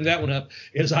reason I bring that one up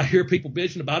is I hear people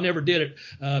bitching about it. I never did it.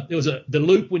 It was the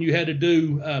loop when you had to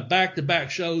do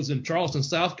back-to-back shows in Charleston,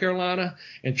 South Carolina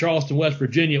and Charleston, West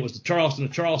Virginia. It was the Charleston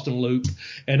to Charleston loop,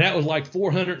 and that was like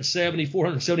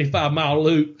 475-mile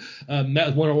loop. That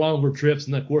was one of the longer trips,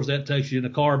 and, of course, that takes you in the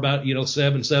car about,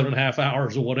 7.5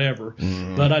 hours or whatever.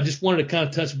 Mm-hmm. But I just wanted to kind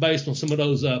of touch base on some of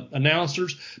those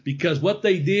announcers because what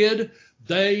they did,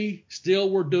 they still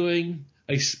were doing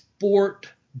a sport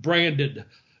branded,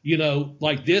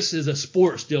 like this is a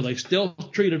sport still. They still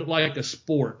treated it like a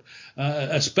sport,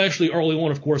 especially early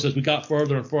on, of course, as we got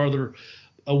further and further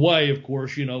away, of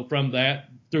course, from that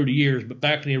through the years. But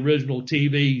back in the original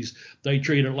TVs, they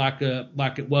treated it like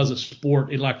it was a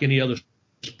sport, like any other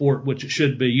sport, which it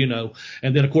should be,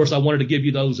 And then, of course, I wanted to give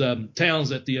you those towns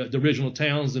that the original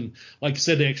towns. And like I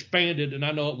said, they expanded. And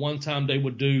I know at one time they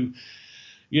would do,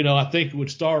 I think it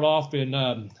would start off in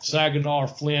Saginaw,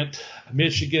 Flint,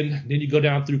 Michigan. Then you go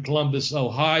down through Columbus,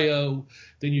 Ohio.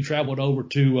 Then you traveled over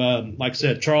to, like I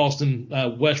said, Charleston,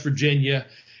 West Virginia,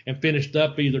 and finished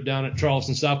up either down at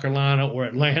Charleston, South Carolina, or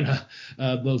Atlanta.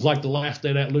 It was like the last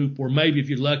day of that loop, or maybe if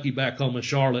you're lucky, back home in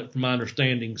Charlotte, from my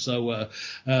understanding. So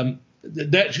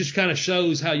that just kind of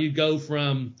shows how you go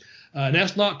from and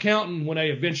that's not counting when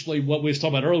they eventually, what we was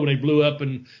talking about earlier, when they blew up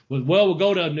and was, well, we'll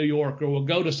go to New York or we'll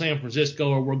go to San Francisco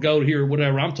or we'll go here or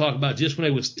whatever. I'm talking about just when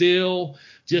they was still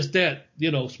just that,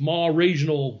 small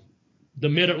regional, the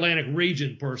Mid-Atlantic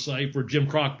region per se for Jim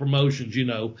Crockett Promotions,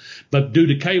 But due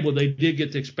to cable, they did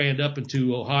get to expand up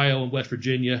into Ohio and West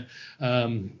Virginia,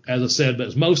 as I said, but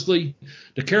it's mostly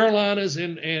the Carolinas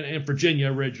and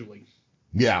Virginia originally.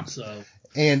 Yeah. So.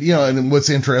 And, and what's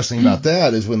interesting about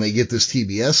that is when they get this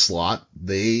TBS slot,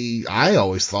 I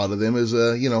always thought of them as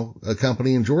a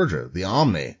company in Georgia, the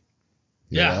Omni.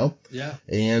 Yeah.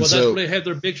 And that's where they had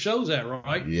their big shows at,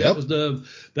 right? Yep.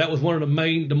 That was one of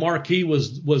the marquee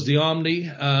was the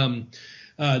Omni.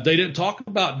 They didn't talk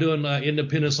about doing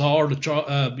Independence Hall or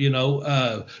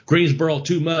Greensboro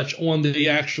too much on the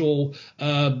actual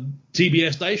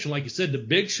TBS station, like you said, the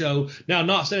big show. Now,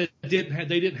 not saying they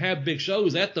didn't have big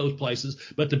shows at those places,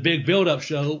 but the big build-up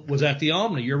show was at the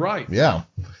Omni. You're right. Yeah.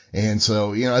 And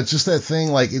so, it's just that thing,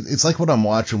 like, it's like what I'm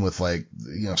watching with, like,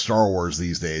 Star Wars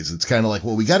these days. It's kind of like,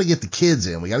 well, we got to get the kids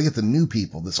in. We got to get the new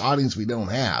people, this audience we don't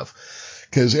have.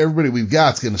 Because everybody we've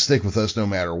got's going to stick with us no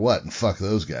matter what. And fuck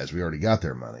those guys. We already got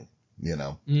their money.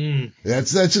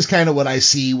 That's just kind of what I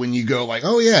see when you go like,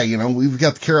 oh yeah, we've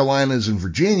got the Carolinas and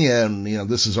Virginia and,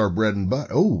 this is our bread and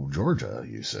butter. Oh, Georgia,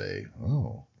 you say.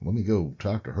 Oh, let me go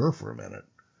talk to her for a minute,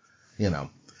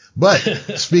 But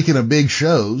speaking of big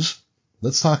shows,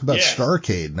 let's talk about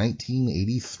Starrcade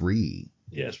 1983.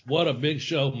 Yes. What a big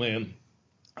show, man.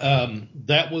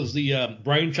 That was the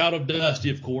brainchild of Dusty,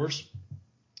 of course.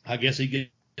 I guess he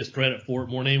gets credit for it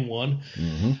more than anyone.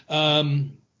 Mm-hmm.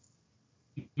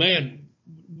 Man,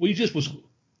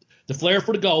 the Flair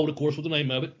for the Gold, of course, was the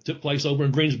name of it. Took place over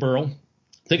in Greensboro. I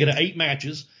think it had 8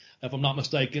 matches, if I'm not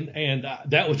mistaken. And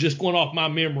that was just going off my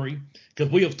memory because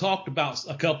we have talked about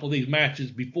a couple of these matches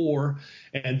before.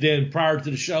 And then prior to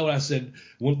the show, I said,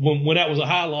 when that was a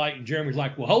highlight, and Jeremy's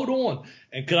like, well, hold on.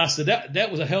 And because I said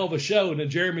that was a hell of a show. And then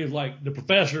Jeremy was like, the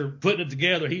professor putting it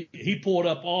together. He pulled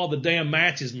up all the damn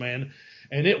matches, man.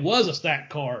 And it was a stacked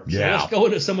card. So let's go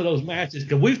into some of those matches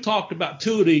because we've talked about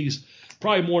 2 of these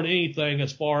probably more than anything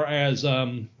as far as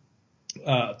through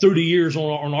the years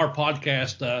on our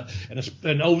podcast.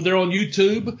 And over there on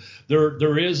YouTube,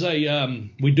 there is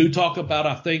we do talk about,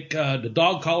 I think, the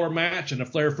dog collar match and the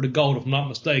Flair for the Gold, if I'm not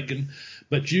mistaken.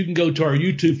 But you can go to our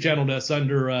YouTube channel that's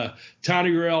under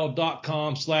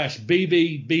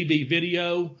tinyurl.com/BB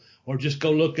video. Or just go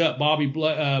look up Bell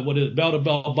to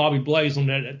Bell Bobby Blaze on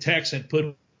that text had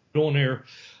put on there.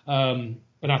 And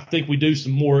I think we do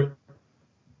some more,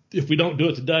 if we don't do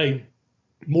it today,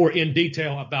 more in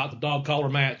detail about the dog collar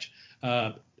match.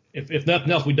 If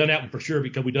nothing else, we've done that one for sure,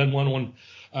 because we done one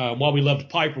on While We Loved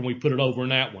Piper, and we put it over in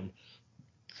that one.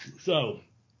 So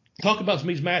talk about some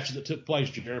of these matches that took place,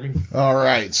 Jeremy. All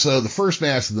right. So the first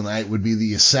match of the night would be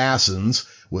the Assassins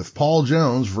with Paul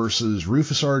Jones versus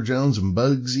Rufus R. Jones and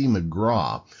Bugsy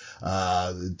McGraw.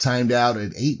 Timed out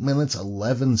at 8 minutes,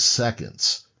 11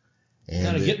 seconds. And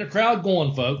kind of getting the crowd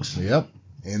going, folks. Yep.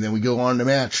 And then we go on to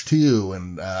match 2,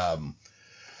 and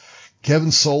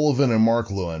Kevin Sullivan and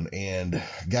Mark Lewin. And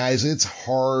guys, it's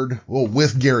hard. Well,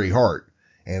 with Gary Hart.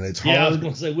 And it's hard. Yeah, I was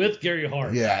going to say with Gary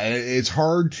Hart. Yeah, and it's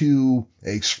hard to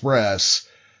express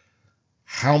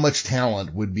how much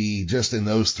talent would be just in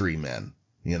those 3 men,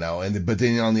 you know. But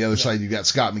then on the other side, you've got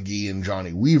Scott McGee and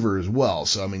Johnny Weaver as well.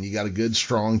 So, I mean, you got a good,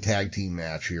 strong tag team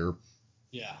match here.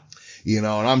 Yeah. You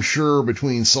know, and I'm sure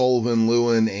between Sullivan,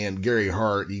 Lewin, and Gary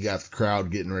Hart, you got the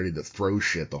crowd getting ready to throw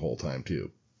shit the whole time,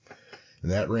 too.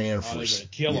 And that ran for,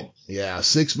 kill him. Yeah,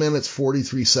 6 minutes,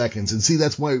 43 seconds. And see,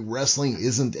 that's why wrestling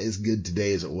isn't as good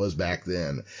today as it was back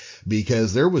then.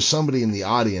 Because there was somebody in the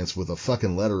audience with a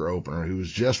fucking letter opener who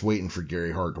was just waiting for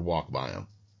Gary Hart to walk by him.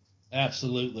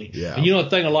 Absolutely. Yeah. And you know the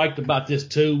thing I liked about this,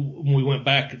 too, when we went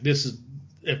back, this is,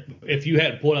 if you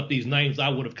hadn't pulled up these names, I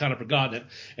would have kind of forgotten it.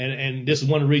 And this is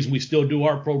one of the reasons we still do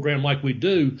our program like we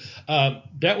do.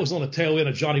 That was on the tail end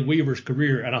of Johnny Weaver's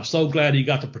career, and I'm so glad he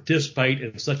got to participate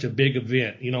in such a big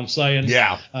event. You know what I'm saying?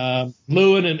 Yeah.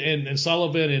 Lewin and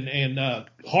Sullivan and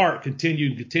Hart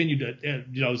continued to,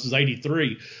 you know, this is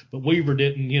 83, but Weaver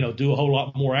didn't, you know, do a whole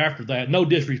lot more after that. No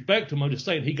disrespect to him. I'm just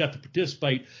saying he got to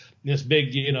participate in this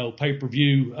big, you know,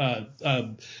 pay-per-view,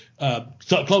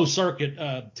 closed circuit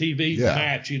TV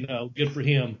match, you know, good for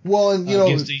him. Well, and you know,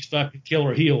 against these fucking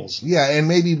killer heels. Yeah, and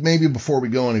maybe before we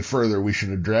go any further, we should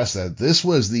address that this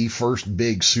was the first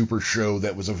big super show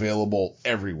that was available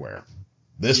everywhere.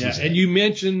 This was it. And you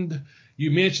mentioned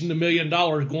 $1 million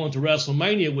going to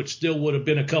WrestleMania, which still would have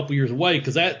been a couple years away,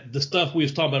 because the stuff we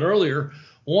was talking about earlier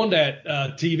on that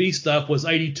TV stuff was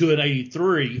 82 and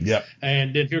 83. Yep.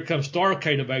 And then here comes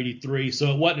Starrcade of 83.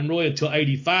 So it wasn't really until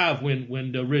 85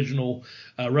 when the original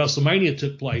WrestleMania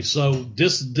took place. So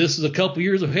this is a couple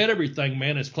years ahead of everything,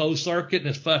 man. It's closed circuit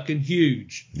and it's fucking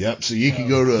huge. Yep. So you could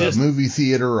go to a movie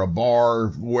theater, a bar,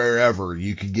 wherever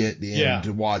you could get in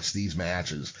to watch these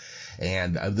matches.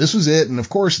 And this was it. And of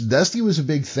course, Dusty was a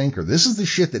big thinker. This is the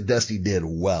shit that Dusty did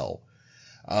well.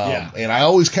 And I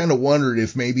always kind of wondered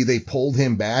if maybe they pulled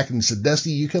him back and said,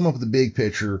 Dusty, you come up with the big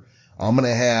picture. I'm going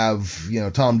to have, you know,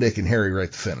 Tom, Dick, and Harry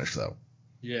write the finish, though.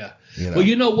 Yeah. You know? Well,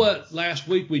 you know what? Last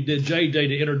week we did JJ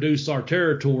to introduce our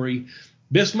territory.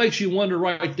 This makes you wonder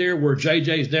right there where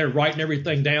JJ's there writing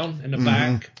everything down in the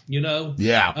back, you know?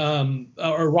 Yeah.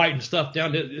 Or writing stuff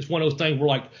down. It's one of those things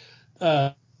where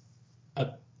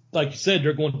like you said,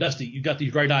 they're going, Dusty, you got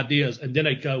these great ideas. And then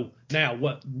they go, now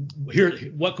what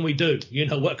can we do? You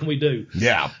know, what can we do?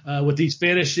 Yeah. With these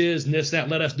finishes and this, that,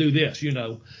 let us do this, you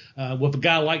know. With a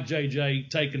guy like JJ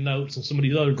taking notes and some of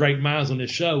these other great minds on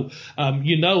this show,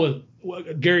 you know,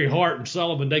 Gary Hart and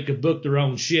Sullivan, they could book their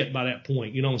own shit by that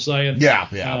point. You know what I'm saying? Yeah,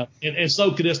 yeah. And so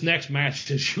could this next match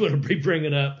that you want to be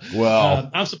bringing up.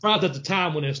 Well, I'm surprised at the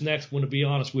time when this next one, to be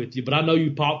honest with you. But I know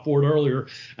you popped for it earlier,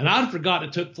 and I'd forgotten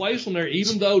it took place on there.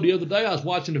 Even though the other day I was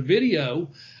watching a video,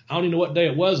 I don't even know what day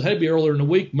it was. It had to be earlier in the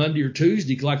week, Monday or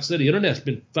Tuesday. Like I said, the internet's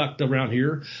been fucked around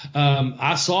here.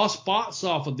 I saw spots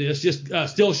off of this, just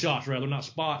still shots rather, not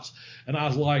spots. And I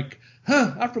was like,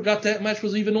 I forgot that match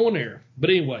was even on there.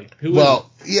 But anyway, who is it?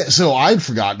 Yeah, so I'd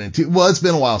forgotten it too. Well, it's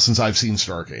been a while since I've seen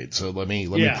Starrcade, so let me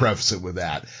preface it with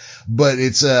that. But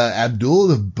it's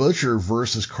Abdullah the Butcher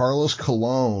versus Carlos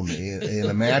Colon in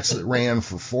a match that ran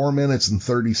for 4 minutes and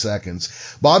 30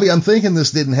 seconds. Bobby, I'm thinking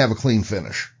this didn't have a clean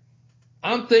finish.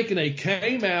 I'm thinking they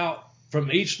came out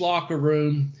from each locker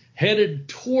room, headed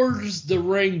towards the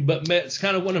ring, but met, it's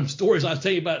kind of one of them stories I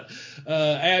tell you about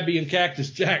Abby and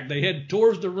Cactus Jack. They headed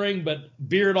towards the ring, but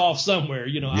veered off somewhere.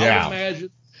 You know, yeah. I would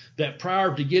imagine that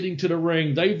prior to getting to the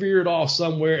ring, they veered off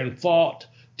somewhere and fought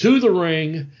to the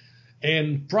ring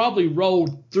and probably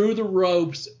rolled through the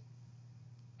ropes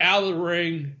out of the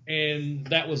ring, and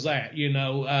that was that. You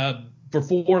know, for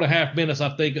 4.5 minutes, I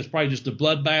think it's probably just a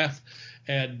bloodbath.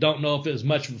 and don't know if it was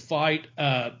much of a fight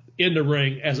in the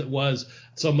ring as it was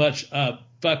so much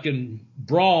fucking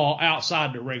brawl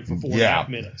outside the ring for 4.5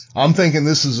 minutes. I'm thinking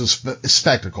this is a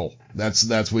spectacle.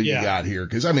 That's what you got here.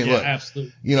 Cause I mean, look,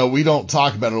 absolutely. We don't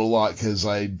talk about it a lot cause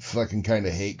I fucking kind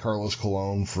of hate Carlos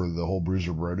Colon for the whole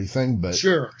Bruiser Brody thing, but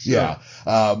sure.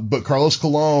 But Carlos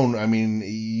Colon, I mean,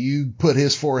 you put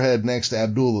his forehead next to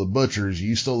Abdullah the Butcher's,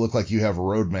 you still look like you have a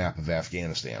roadmap of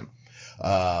Afghanistan.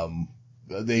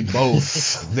 They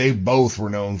both were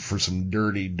known for some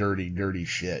dirty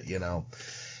shit,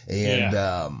 And,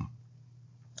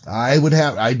 I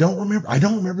don't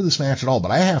remember this match at all,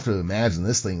 but I have to imagine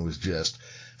this thing was just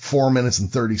 4 minutes and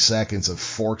 30 seconds of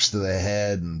forks to the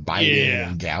head and biting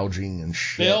and gouging and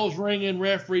shit. Bells ringing,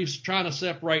 referees trying to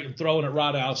separate and throwing it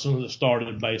right out as soon as it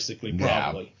started, basically,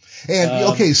 probably. Yeah.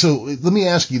 And, okay, so let me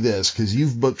ask you this, cause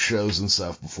you've booked shows and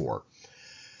stuff before.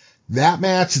 That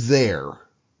match there,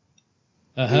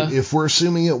 if we're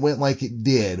assuming it went like it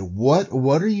did, what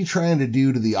are you trying to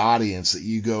do to the audience that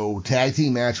you go tag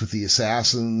team match with the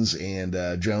Assassins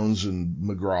and Jones and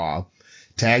McGraw,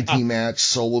 tag team match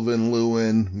Sullivan,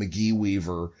 Lewin, McGee,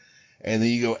 Weaver, and then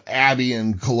you go Abby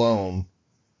and Cologne?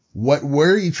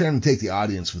 Where are you trying to take the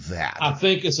audience with that? I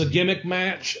think it's a gimmick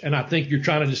match, and I think you're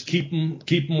trying to just keep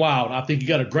them wild. I think you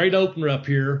got a great opener up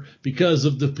here because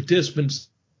of the participants.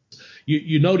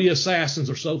 The Assassins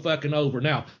are so fucking over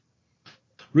now.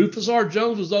 Rufus R.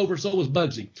 Jones was over, so was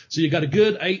Bugsy. So you got a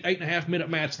good 8.5 minute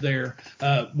match there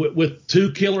with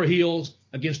two killer heels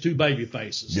against two baby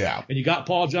faces. Yeah. And you got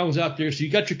Paul Jones out there, so you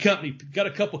got your company, got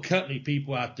a couple company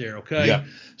people out there, okay? Yeah.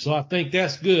 So I think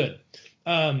that's good.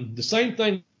 The same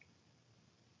thing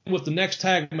with the next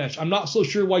tag match. I'm not so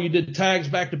sure why you did tags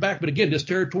back to back, but again, this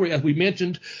territory, as we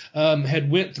mentioned, had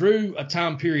went through a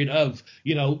time period of,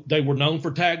 they were known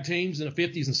for tag teams in the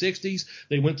 50s and 60s.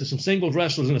 They went to some singles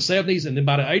wrestlers in the 70s, and then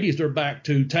by the 80s, they're back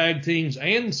to tag teams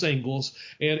and singles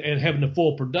and having a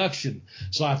full production.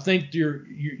 So I think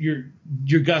you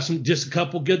got just a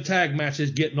couple good tag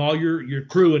matches, getting all your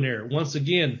crew in there. Once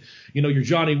again, your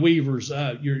Johnny Weavers,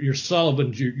 your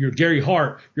Sullivans, your Gary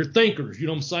Hart, your thinkers, you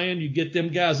know what I'm saying? You get them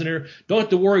guys in there. Don't have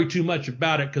to worry too much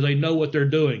about it because they know what they're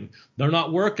doing. They're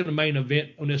not working the main event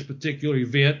on this particular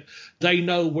event. They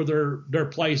know where their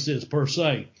place is, per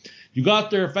se. You got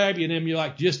there, Fabian, and you're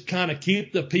like, just kind of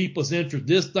keep the people's interest.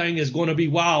 This thing is going to be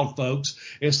wild, folks.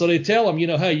 And so they tell them,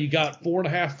 hey, you got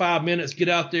 4.5, 5 minutes. Get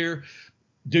out there.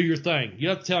 Do your thing. You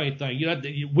don't have to tell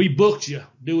anything. We booked you.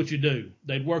 Do what you do.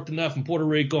 They'd worked enough in Puerto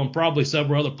Rico and probably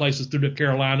several other places through the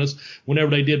Carolinas.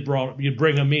 Whenever they did you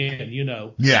bring them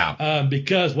in, Yeah.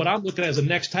 Because what I'm looking at is a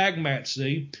next tag match.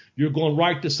 See, you're going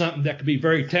right to something that could be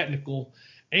very technical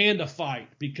and a fight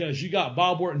because you got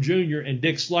Bob Orton Jr. and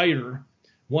Dick Slater,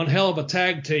 one hell of a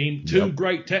tag team, two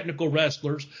great technical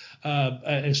wrestlers,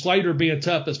 and Slater being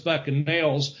tough as fucking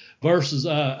nails versus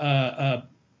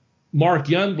Mark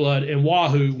Youngblood and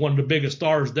Wahoo, one of the biggest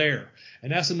stars there.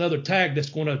 And that's another tag that's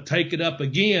going to take it up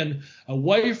again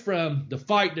away from the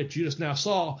fight that you just now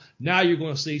saw. Now you're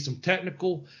going to see some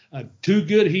technical, two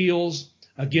good heels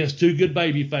against two good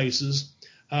baby faces.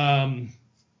 And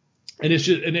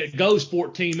it goes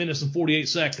 14 minutes and 48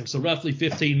 seconds, so roughly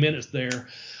 15 minutes there.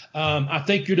 I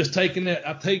think you're just taking it.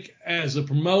 I think as a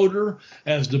promoter,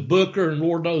 as the booker, and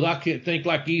Lord knows I can't think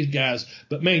like these guys,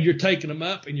 but man, you're taking them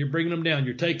up and you're bringing them down.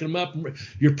 You're taking them up and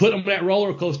you're putting them on that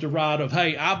roller coaster ride of,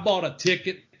 hey, I bought a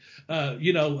ticket.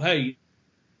 Hey,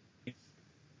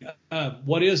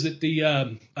 what is it?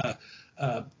 The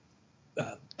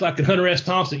fucking Hunter S.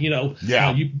 Thompson, you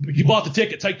bought the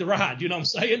ticket, take the ride, you know what I'm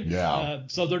saying? Yeah.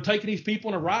 So they're taking these people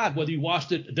on a ride, whether you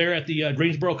watched it there at the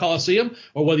Greensboro Coliseum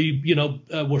or whether you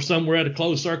were somewhere at a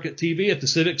closed circuit TV at the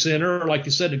Civic Center or like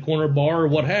you said, the corner bar or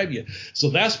what have you.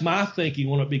 So that's my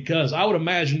thinking on it because I would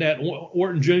imagine that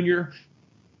Orton Jr.,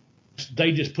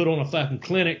 they just put on a fucking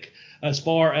clinic as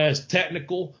far as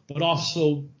technical, but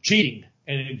also cheating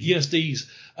and against these,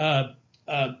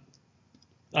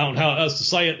 I don't know how else to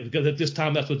say it because at this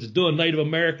time that's what they're doing, Native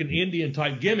American Indian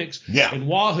type gimmicks. Yeah. And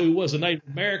Wahoo was a Native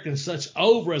American such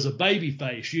over as a baby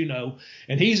face,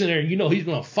 and he's in there and he's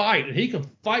going to fight and he can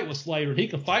fight with Slater and he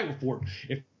can fight with Orton.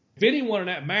 If anyone in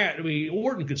that match,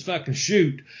 Orton could fucking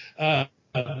shoot.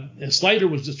 And Slater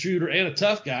was the shooter and a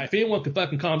tough guy. If anyone could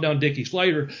fucking calm down Dickie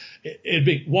Slater,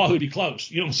 Wahoo'd be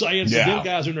close. You know what I'm saying? So them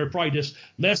guys in there probably just,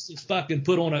 let's just fucking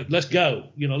put on let's go.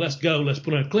 Let's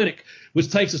put on a clinic,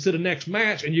 which takes us to the next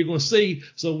match. And you're going to see,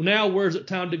 so now where's it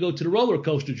time to go to the roller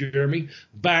coaster, Jeremy?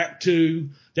 Back to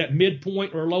that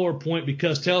midpoint or lower point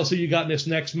because tell us who you got in this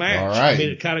next match. All right.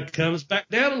 It kind of comes back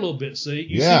down a little bit. See?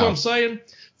 You see what I'm saying?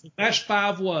 Match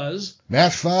 5 was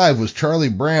Charlie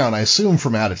Brown, I assume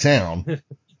from out of town,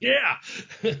 Yeah.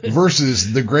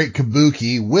 versus the Great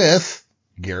Kabuki with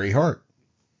Gary Hart.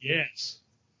 Yes.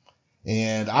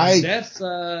 And that's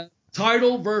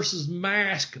title versus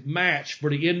mask match for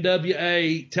the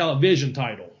NWA television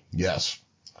title. Yes.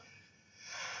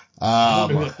 I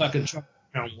wonder who the fucking Charlie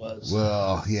Brown was.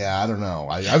 Well, yeah, I don't know.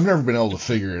 I've never been able to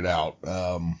figure it out.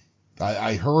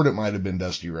 I heard it might have been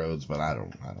Dusty Rhodes, but I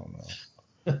don't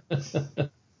know. But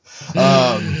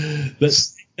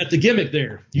that's the gimmick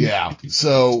there.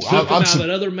 So took him out of that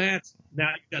other match. Now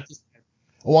you got this.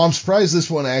 Well, I'm surprised this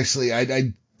one actually.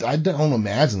 I don't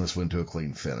imagine this went to a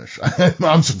clean finish.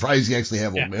 I'm surprised you actually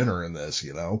have a winner in this.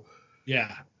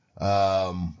 Yeah.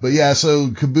 But yeah, so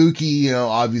Kabuki,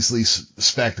 obviously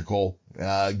spectacle.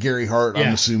 Gary Hart,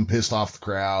 I'm assuming, pissed off the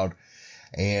crowd,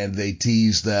 and they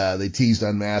teased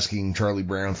unmasking Charlie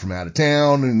Brown from out of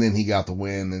town, and then he got the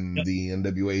win in the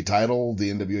NWA title, the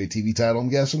NWA TV title, I'm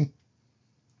guessing.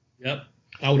 Yep,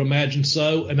 I would imagine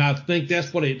so, and I think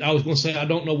that's what I was going to say. I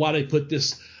don't know why they put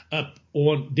this up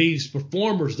on these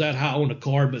performers that high on the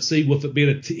card, but see, with it being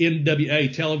an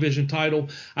NWA television title,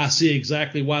 I see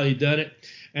exactly why they done it.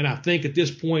 And I think at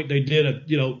this point they did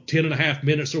 10 and a half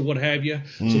minutes or what have you.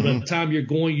 Mm-hmm. So by the time you're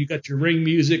going, you got your ring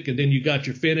music and then you got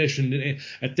your finish. And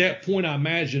at that point, I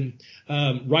imagine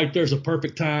right there's a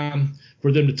perfect time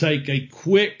for them to take a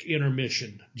quick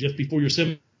intermission just before your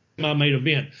semi-main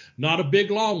event. Not a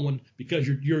big long one because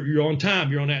you're on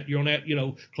time. You're on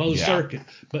that closed circuit,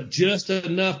 but just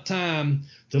enough time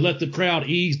to let the crowd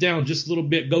ease down just a little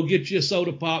bit. Go get you a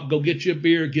soda pop. Go get you a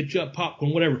beer. Get you a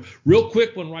popcorn, whatever. Real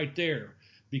quick one right there.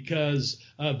 Because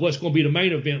what's going to be the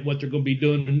main event, what they're going to be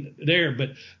doing there.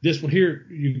 But this one here,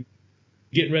 you're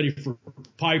getting ready for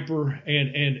Piper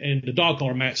and the dog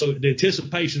collar match. So the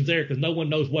anticipation's there because no one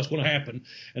knows what's going to happen.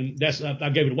 And that's I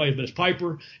gave it away, but it's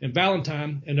Piper and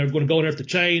Valentine, and they're going to go in there for the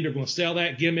chain. They're going to sell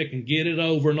that gimmick and get it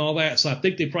over and all that. So I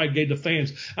think they probably gave the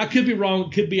fans. I could be wrong.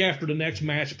 It could be after the next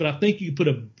match, but I think you put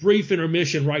a brief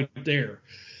intermission right there,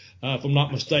 if I'm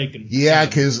not mistaken. Yeah,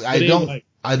 because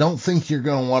I don't think you're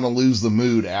going to want to lose the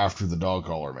mood after the dog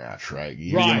collar match, right?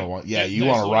 You want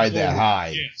to ride that high.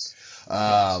 Yes.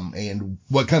 And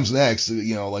what comes next,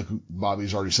 like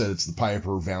Bobby's already said, it's the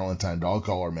Piper Valentine dog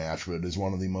collar match, but it's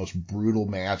one of the most brutal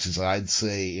matches I'd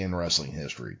say in wrestling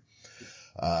history.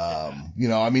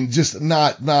 Just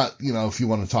not, if you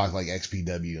want to talk like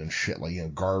XPW and shit, like,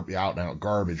 out and out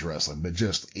garbage wrestling, but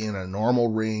just in a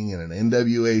normal ring in an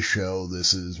NWA show,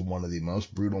 this is one of the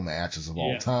most brutal matches of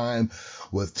all time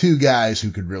with two guys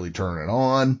who could really turn it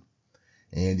on.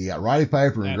 And you got Roddy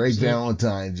Piper and Greg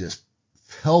Valentine just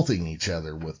pelting each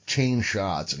other with chain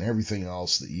shots and everything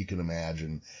else that you can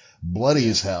imagine. Bloody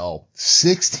as hell.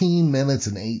 16 minutes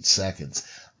and 8 seconds.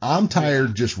 I'm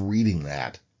tired just reading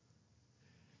that.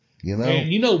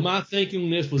 And my thinking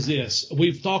on this was this.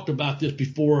 We've talked about this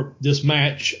before this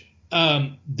match.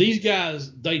 These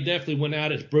guys, they definitely went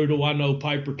out as brutal. I know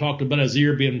Piper talked about his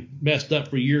ear being messed up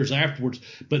for years afterwards,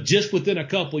 but just within a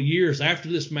couple of years after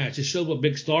this match, it showed what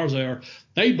big stars they are.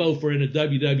 They both were in the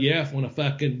WWF on a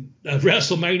fucking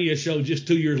WrestleMania show just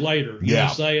 2 years later. You know what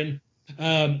I'm saying?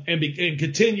 And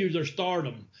continued their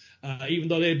stardom. Even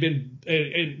though they'd been,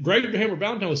 and Greg Hammer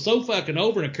Valentine was so fucking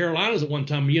over in the Carolinas at one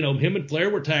time, him and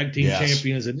Flair were tag team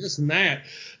champions and this and that.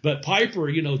 But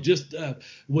Piper, was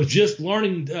just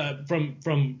learning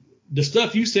from the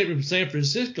stuff you sent from San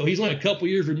Francisco. He's only a couple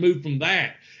years removed from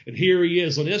that. And here he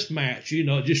is on this match.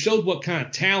 It just showed what kind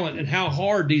of talent and how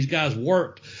hard these guys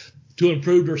worked to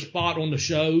improve their spot on the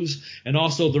shows, and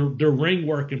also their ring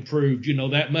work improved,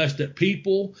 that much that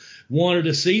people wanted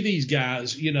to see these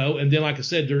guys, and then like I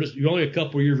said, you're only a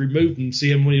couple of years removed from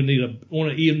seeing them when you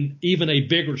need even a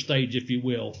bigger stage, if you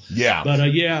will. Yeah. But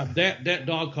that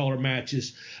dog collar match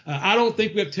is, I don't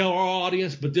think we have to tell our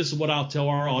audience, but this is what I'll tell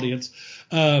our audience.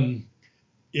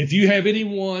 If you have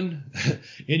anyone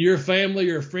in your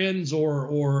family or friends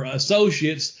or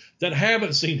associates that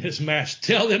haven't seen this match,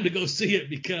 tell them to go see it,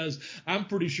 because I'm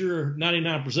pretty sure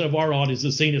 99% of our audience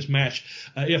has seen this match,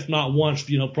 if not once,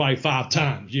 probably 5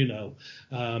 times,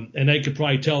 and they could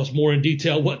probably tell us more in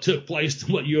detail what took place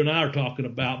than what you and I are talking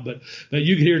about, but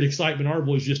you can hear the excitement our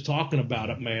boys just talking about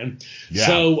it, man. Yeah.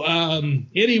 So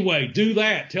anyway, do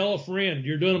that. Tell a friend.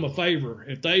 You're doing them a favor.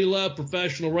 If they love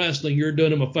professional wrestling, you're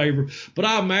doing them a favor. But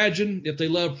I imagine if they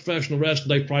love professional wrestling,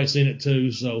 they've probably seen it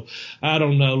too. So I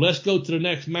don't know. Let's go to the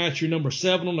next match. You're number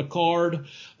 7 on the card.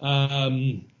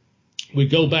 We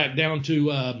go back down to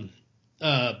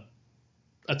a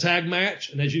tag match,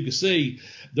 and as you can see,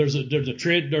 there's a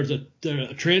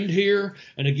trend here.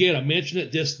 And again, I mentioned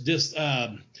it. This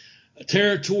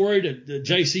territory, the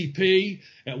JCP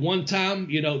at one time,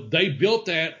 they built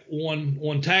that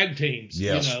on tag teams.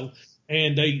 Yes.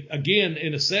 And they, again,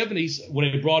 in the 70s, when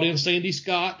they brought in Sandy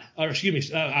Scott, or excuse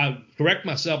me, I correct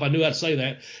myself. I knew I'd say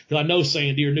that because I know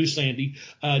Sandy or knew Sandy.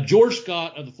 George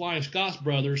Scott of the Flying Scots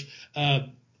Brothers,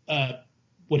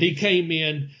 when he came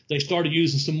in, they started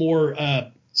using some more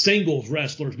singles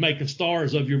wrestlers, making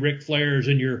stars of your Ric Flairs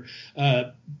and your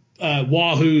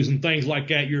Wahoos and things like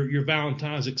that, your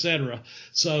Valentines, etc.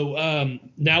 So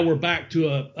now we're back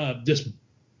to this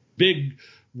big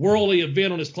worldly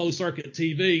event on this closed circuit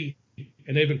TV.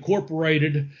 And they've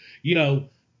incorporated,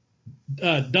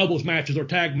 doubles matches or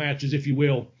tag matches, if you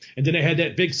will. And then they had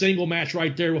that big single match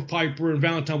right there with Piper and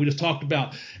Valentine we just talked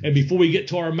about. And before we get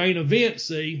to our main event,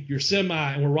 see, your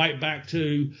semi, and we're right back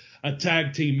to a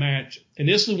tag team match. And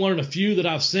this is one of the few that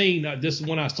I've seen. This is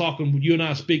one I was talking with you and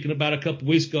I speaking about a couple of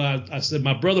weeks ago. I said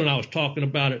my brother and I was talking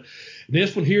about it. And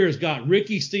this one here has got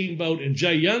Ricky Steamboat and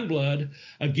Jay Youngblood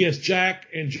against Jack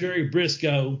and Jerry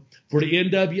Briscoe for the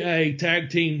NWA Tag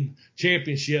Team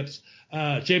Championships.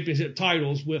 Championship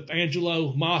titles with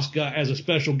Angelo Mosca as a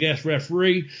special guest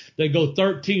referee. They go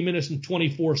 13 minutes and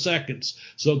 24 seconds.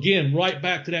 So again, right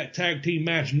back to that tag team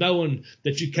match, knowing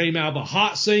that you came out of a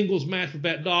hot singles match with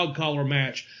that dog collar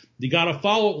match. You got to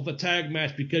follow it with a tag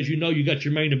match because you got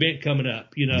your main event coming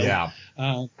up, Yeah.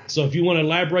 So if you want to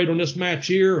elaborate on this match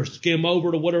here or skim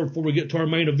over to whatever before we get to our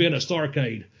main event at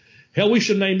Starrcade. Hell, we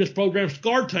should name this program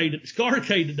Scarcade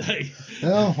today.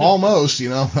 Well, almost,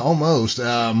 almost.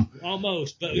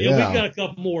 Almost, but we got a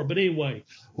couple more. But anyway.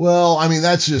 Well,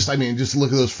 just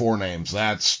look at those four names.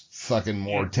 That's fucking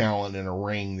more talent in a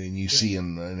ring than you see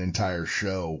in an entire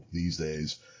show these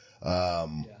days.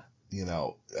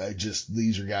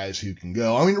 These are guys who can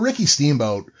go. I mean, Ricky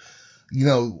Steamboat,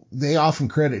 they often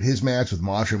credit his match with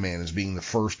Macho Man as being the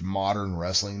first modern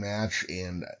wrestling match,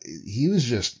 and he was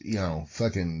just,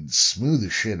 fucking smooth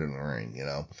as shit in the ring,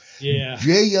 Yeah.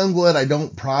 Jay Youngblood, I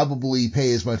don't probably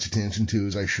pay as much attention to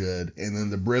as I should, and then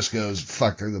the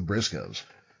Briscoes, they're the Briscoes.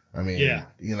 I mean,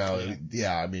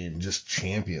 just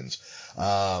champions.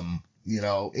 And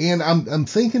I'm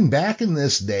thinking back in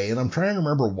this day, and I'm trying to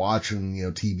remember watching,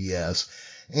 TBS,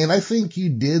 and I think you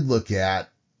did look at,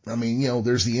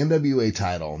 there's the NWA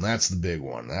title, and that's the big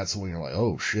one. That's when you're like,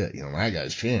 oh shit, that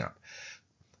guy's champ.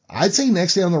 I'd say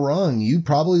next down the rung, you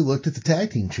probably looked at the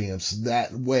tag team champs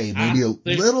that way, maybe a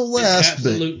little less,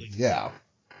 absolutely. But yeah.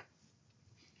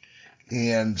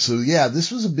 And so,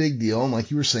 this was a big deal. And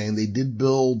like you were saying, they did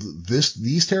build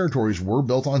these territories were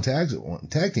built on tag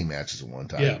team matches at one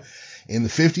time. Yeah. In the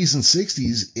 50s and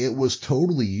 60s, it was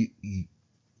totally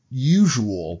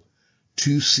usual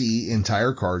to see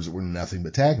entire cards that were nothing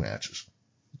but tag matches.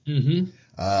 Mm-hmm.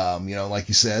 Like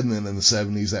you said, and then in the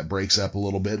 70s that breaks up a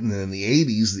little bit, and then in the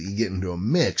 80s that you get into a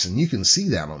mix, and you can see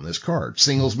that on this card.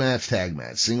 Singles match, tag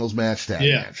match, singles match, tag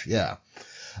match. Yeah.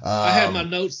 I had my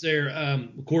notes there.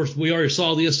 Of course, we already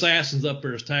saw the Assassins up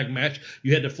there as tag match.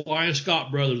 You had the Flying Scott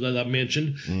Brothers that I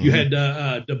mentioned. Mm-hmm. You had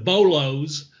the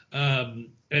Bolos, and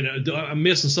I'm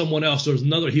missing someone else. There's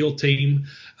another heel team,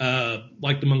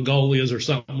 like the Mongolians or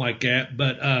something like that.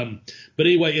 But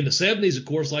anyway, in the 70s, of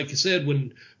course, like you said,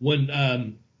 when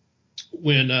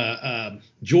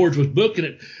George was booking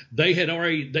it, they had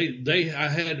already, I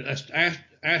had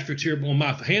asterisks here on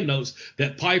my hand notes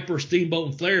that Piper, Steamboat,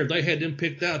 and Flair, they had them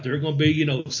picked out. They're going to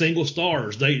be, single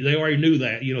stars. They already knew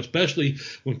that, especially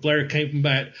when Flair came from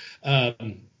that,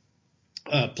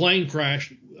 plane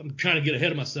crash. I'm trying to get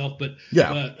ahead of myself, but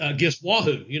against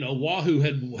Wahoo, Wahoo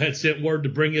had sent word to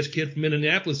bring his kid from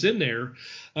Indianapolis in there.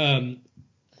 And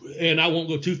I won't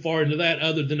go too far into that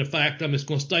other than the fact I'm just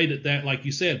going to state it that, like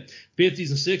you said, 50s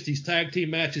and 60s tag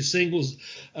team matches, singles,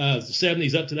 the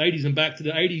 70s up to the 80s and back to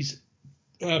the 80s.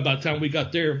 By the time we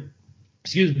got there,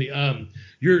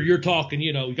 you're talking,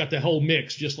 you got that whole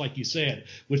mix, just like you said,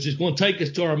 which is going to take us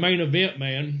to our main event,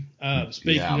 man.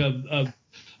 Speaking of,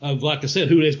 like I said,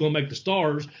 who is going to make the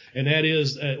stars, and that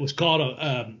is, it was called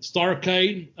a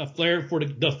Starrcade, a Flair for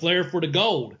the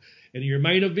gold. And your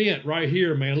main event right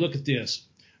here, man, look at this.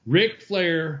 Ric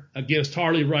Flair against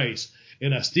Harley Race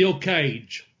in a steel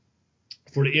cage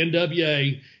for the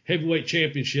NWA Heavyweight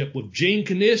Championship with Gene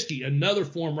Kiniski, another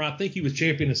former, I think he was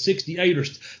champion in 68 or I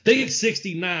think it's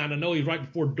 69. I know he's right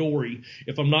before Dory,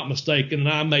 if I'm not mistaken, and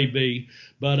I may be.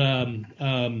 But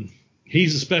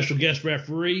he's a special guest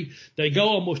referee. They go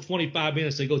almost 25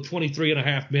 minutes. They go 23 and a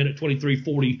half minutes,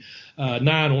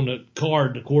 23:49 on the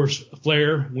card. Of course,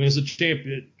 Flair wins the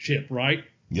championship, right?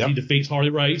 Yep. He defeats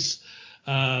Harley Race.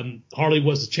 Harley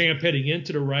was the champ heading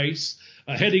into the race.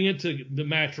 Heading into the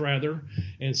match, rather.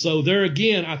 And so there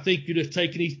again, I think you're just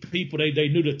taking these people, they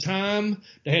knew the time,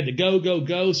 they had to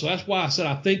go. So that's why I said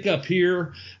I think up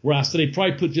here where I said they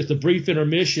probably put just a brief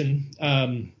intermission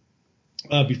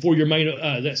before your main,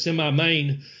 that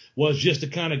semi-main, was just to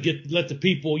kind of let the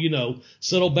people,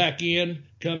 settle back in,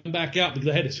 come back out, because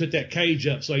they had to put that cage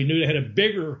up. So he knew they had a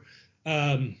bigger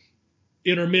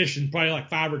intermission, probably like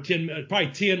 5 or 10,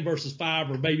 probably 10 versus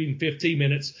 5, or maybe even 15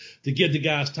 minutes to give the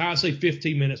guys time. Say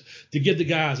 15 minutes to give the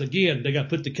guys, again, they got to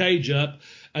put the cage up,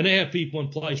 and they have people in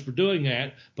place for doing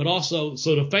that. But also,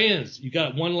 so the fans, you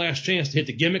got one last chance to hit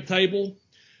the gimmick table,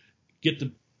 get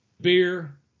the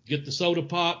beer, get the soda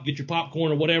pop, get your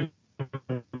popcorn or whatever,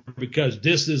 because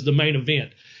this is the main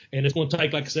event. And it's going to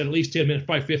take, like I said, at least 10 minutes,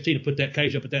 probably 15, to put that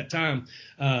cage up at that time.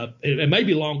 It may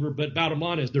be longer, but bottom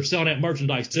line is they're selling that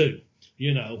merchandise too,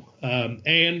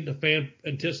 and the fan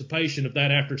anticipation of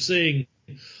that after seeing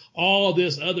all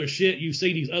this other shit. You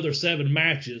see these other 7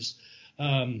 matches,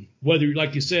 whether,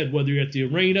 like you said, whether you're at the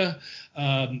arena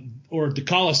or at the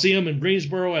Coliseum in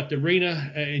Greensboro, at the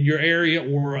arena in your area,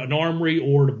 or an Armory,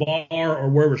 or the bar, or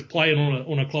wherever it's playing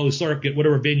on a closed circuit,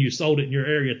 whatever venue sold it in your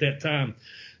area at that time.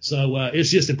 So it's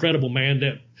just incredible, man.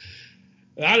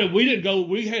 That we didn't go.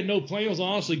 We had no plans,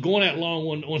 honestly, going that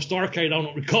long on Starrcade. I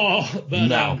don't recall, but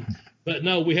no. But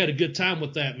no, we had a good time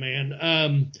with that,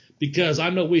 man. Because I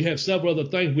know we have several other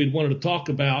things we'd wanted to talk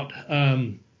about.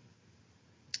 And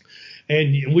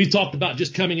we talked about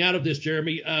just coming out of this,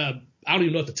 Jeremy. I don't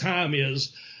even know what the time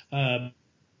is. I'm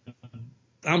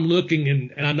looking,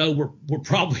 and I know we're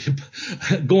probably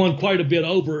going quite a bit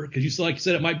over, because like you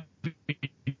said, it might be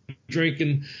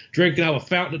drinking out of a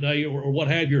fountain today, or what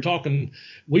have you. You're talking.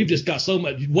 We've just got so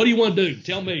much. What do you want to do?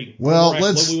 Tell me. Well,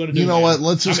 let's. What we want to do, what?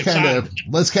 Let's just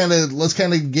let's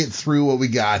kind of get through what we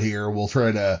got here. We'll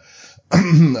try to.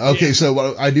 Okay, yeah.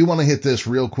 So I do want to hit this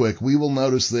real quick. We will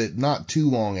notice that not too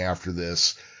long after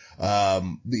this,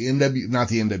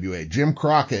 Jim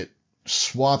Crockett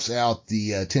swaps out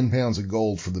the 10 pounds of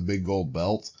gold for the big gold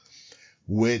belt,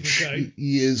 which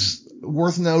is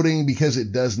worth noting because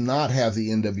it does not have the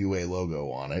NWA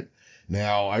logo on it.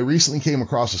 Now, I recently came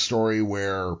across a story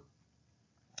where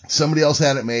somebody else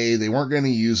had it made, they weren't going to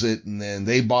use it, and then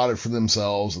they bought it for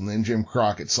themselves, and then Jim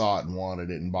Crockett saw it and wanted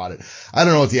it and bought it. I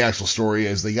don't know what the actual story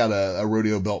is. They got a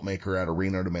rodeo belt maker out of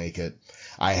Reno to make it.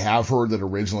 I have heard that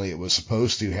originally it was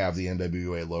supposed to have the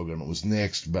NWA logo and it was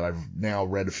nixed, but I've now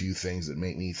read a few things that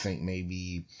make me think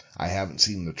maybe I haven't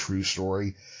seen the true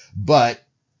story. But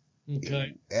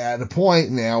at a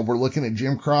point now, we're looking at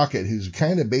Jim Crockett, who's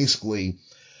kind of basically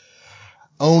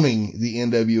owning the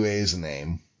NWA as a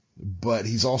name, but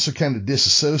he's also kind of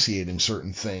disassociating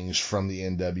certain things from the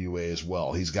NWA as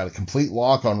well. He's got a complete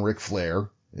lock on Ric Flair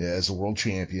as the world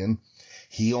champion.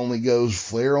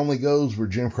 Flair only goes where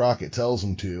Jim Crockett tells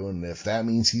him to, and if that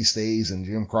means he stays in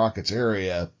Jim Crockett's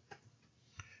area,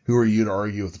 who are you to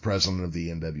argue with the president of the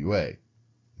NWA?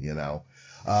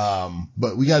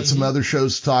 But we got some other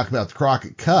shows to talk about. The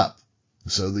Crockett Cup.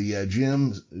 So the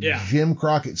Jim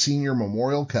Crockett Senior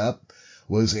Memorial Cup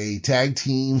was a tag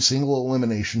team single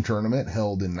elimination tournament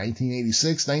held in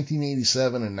 1986,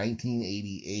 1987, and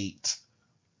 1988.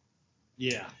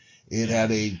 Yeah.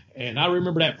 And I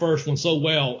remember that first one so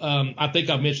well. I think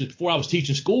I mentioned it before. I was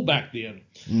teaching school back then.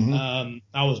 Mm-hmm.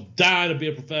 I was dying to be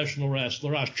a professional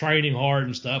wrestler. I was training hard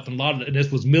and stuff, and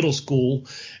this was middle school,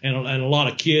 and a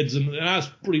lot of kids, and I was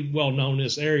pretty well known in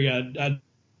this area. I'd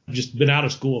just been out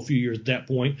of school a few years at that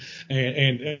point,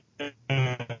 and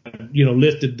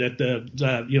lifted at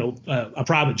a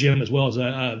private gym as well as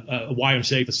a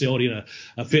YMCA facility and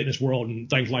a fitness world and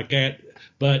things like that.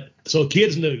 But so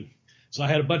kids knew. So I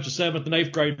had a bunch of 7th and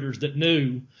 8th graders that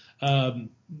knew,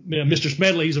 Mr.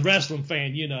 Smedley, he's a wrestling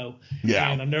fan, Yeah.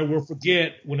 And I never will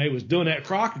forget when they was doing that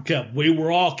Crockett Cup, we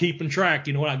were all keeping track,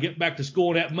 when I get back to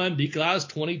school that Monday, because I was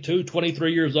 22,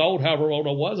 23 years old, however old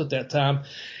I was at that time.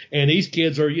 And these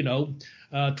kids are,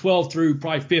 12 through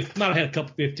probably 15, might have had a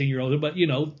couple 15-year-olds, but,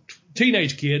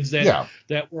 teenage kids that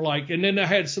were like, and then I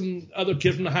had some other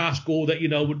kids from the high school that,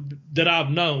 that I've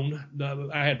known.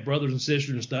 I had brothers and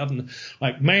sisters and stuff, and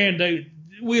like, man,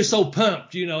 we were so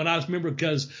pumped, and I just remember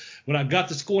because when I got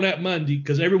to school that Monday,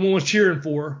 because everyone was cheering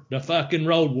for the fucking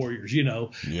Road Warriors,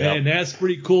 and that's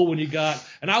pretty cool when you got,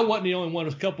 and I wasn't the only one,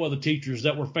 there's a couple other teachers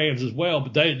that were fans as well,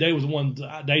 but they was the ones,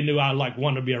 they knew I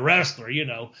wanted to be a wrestler,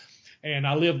 and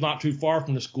I lived not too far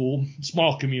from the school,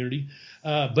 small community.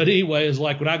 But anyway, it's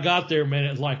like when I got there, man,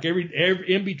 it's like every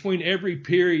in between every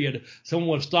period, someone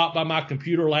would stop by my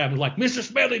computer lab and was like, Mr.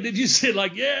 Smedley, did you see?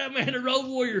 Like, yeah, man, the Road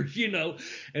Warriors,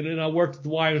 And then I worked at the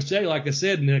YMCA, like I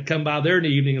said, and then I'd come by there in the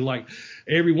evening and like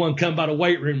everyone come by the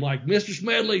weight room, like, Mr.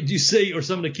 Smedley, did you see? Or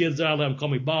some of the kids that I let them call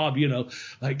me Bob,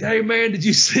 like, hey, man, did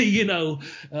you see?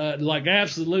 Like,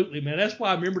 absolutely, man. That's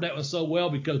why I remember that one so well,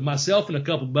 because myself and a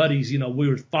couple buddies, we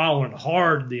were following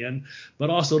hard then, but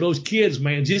also those kids,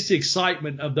 man, just the excitement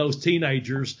excitement of those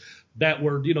teenagers that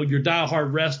were, your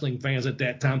diehard wrestling fans at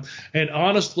that time. And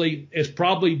honestly, it's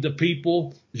probably the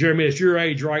people, Jeremy, it's your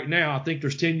age right now. I think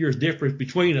there's 10 years difference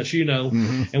between us,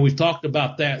 and we've talked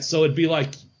about that. So it'd be like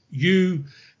you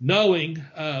knowing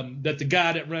that the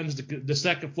guy that runs the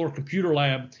second floor computer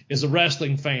lab is a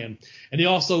wrestling fan. And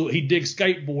he digs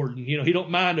skateboarding. He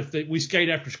don't mind if we skate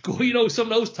after school,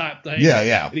 some of those type things.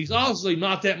 Yeah. And he's obviously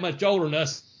not that much older than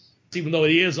us, even though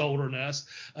he is older than us.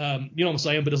 You know what I'm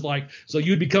saying? But it's like, so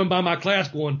you'd be coming by my class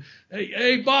going,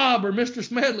 hey, Bob or Mr.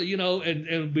 Smedley,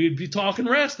 and we'd be talking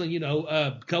wrestling.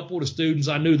 A couple of the students,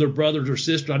 I knew their brothers or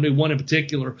sister. I knew one in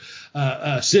particular,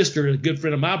 sister, a good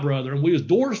friend of my brother, and we was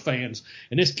Doors fans.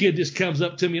 And this kid just comes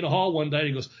up to me in the hall one day and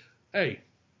he goes, hey,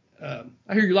 I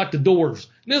hear you like the Doors.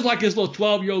 And it was like this little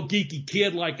 12-year-old geeky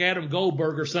kid like Adam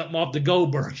Goldberg or something off the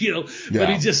Goldberg, But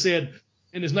he just said,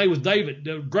 and his name was David,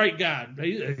 a great guy.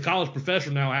 He's a college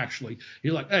professor now, actually.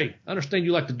 He's like, hey, I understand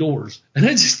you like the Doors. And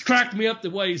it just cracked me up the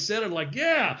way he said it. Like,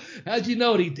 yeah, how'd you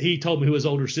know? And he told me who his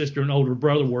older sister and older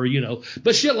brother were,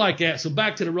 But shit like that. So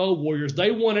back to the Road Warriors.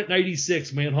 They won it in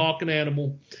 86, man, Hawk and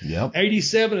Animal. Yep.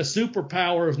 87, a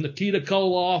superpower of Nikita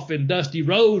Koloff and Dusty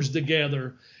Rhodes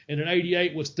together. And in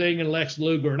 88 was Sting and Lex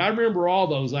Luger. And I remember all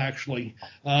those, actually.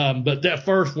 But that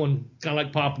first one, kind of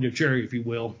like popping your cherry, if you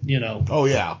will, Oh,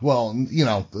 yeah. Well,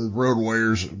 the Road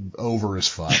Warriors over as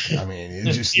fuck. I mean,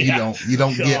 it just, Yeah. you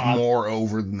don't get more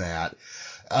over than that.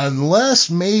 Unless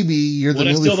maybe you're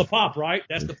that's still the pop, right?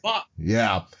 That's the pop.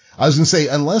 Yeah. I was going to say,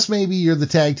 unless maybe you're the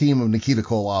tag team of Nikita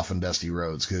Koloff and Dusty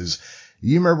Rhodes. Because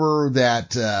you remember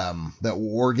that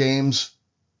War Games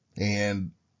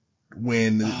and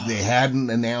when they hadn't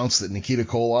announced that Nikita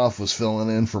Koloff was filling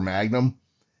in for Magnum.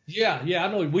 Yeah, I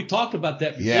know. We talked about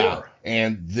that before. Yeah,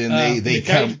 and then they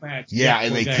come, and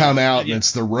they come out, and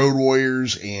it's the Road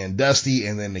Warriors and Dusty,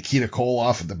 and then Nikita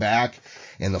Koloff at the back,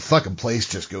 and the fucking place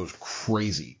just goes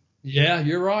crazy. Yeah,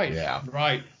 you're right. Yeah,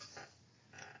 right.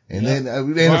 And then,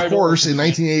 of course, in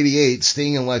 1988,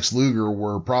 Sting and Lex Luger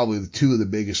were probably two of the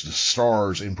biggest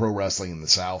stars in pro wrestling in the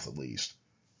South, at least.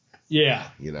 Yeah,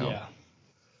 Yeah.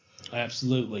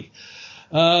 Absolutely.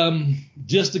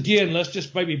 Just again, let's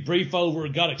just maybe brief over.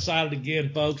 Got excited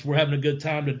again, folks. We're having a good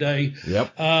time today.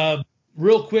 Yep.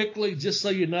 Real quickly, just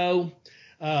so you know,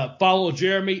 follow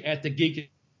Jeremy at the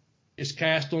Geekiest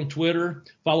Cast on Twitter.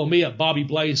 Follow me at Bobby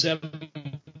Blaze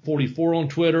 744 on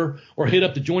Twitter, or hit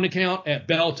up the joint account at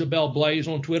Bell to Bell Blaze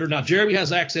on Twitter. Now, Jeremy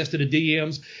has access to the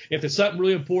DMs. If it's something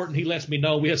really important, he lets me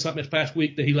know. We had something this past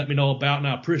week that he let me know about, and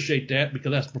I appreciate that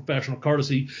because that's professional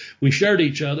courtesy. We shared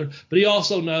each other. But he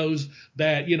also knows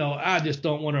that, I just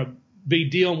don't want to be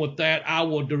dealing with that. I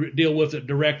will deal with it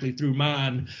directly through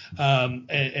mine,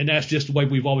 and that's just the way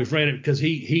we've always ran it because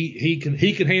he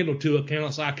can handle two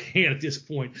accounts. I can't at this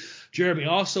point. Jeremy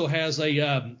also has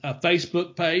a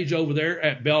Facebook page over there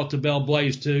at Bell to Bell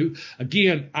Blaze 2.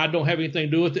 Again, I don't have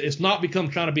anything to do with it. It's not become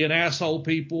trying to be an asshole,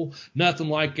 people, nothing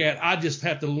like that. I just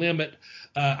have to limit.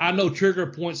 I know trigger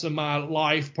points in my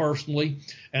life personally,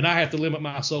 and I have to limit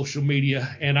my social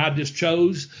media. And I just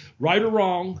chose, right or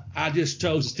wrong, I just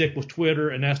chose to stick with Twitter,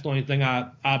 and that's the only thing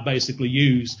I basically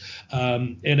use.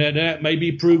 And that may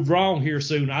be proved wrong here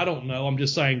soon. I don't know. I'm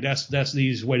just saying that's the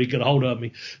easiest way to get a hold of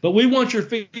me. But we want your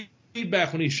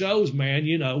feedback on these shows, man.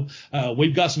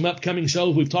 We've got some upcoming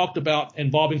shows we've talked about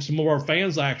involving some of our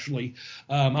fans, actually.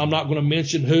 I'm not going to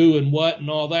mention who and what and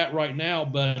all that right now,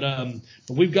 but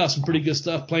we've got some pretty good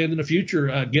stuff planned in the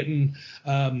future, getting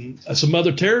some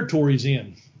other territories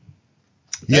in.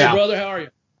 Yeah. Hey, brother, how are you?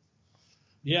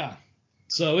 Yeah.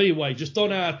 So anyway, just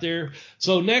throwing it out there.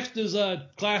 So next is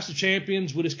Clash of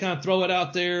Champions. We'll just kind of throw it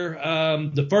out there.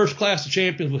 The first Clash of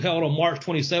Champions was held on March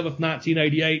 27th,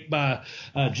 1988 by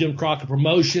Jim Crockett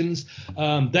Promotions.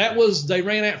 They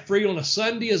ran that free on a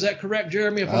Sunday. Is that correct,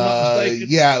 Jeremy, if I'm not mistaken?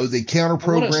 Yeah, they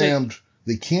counter-programmed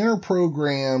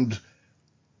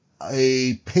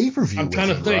a pay-per-view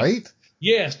with it, right?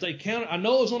 Yes, they counter. I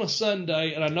know it was on a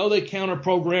Sunday, and I know they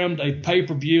counter-programmed a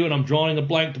pay-per-view, and I'm drawing a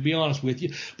blank to be honest with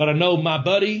you. But I know my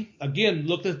buddy, again,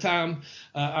 look at the time.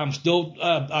 I've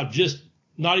just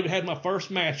not even had my first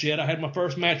match yet. I had my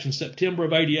first match in September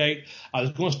of '88. I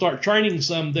was going to start training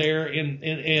some there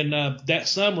in that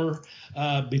summer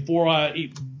before I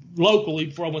went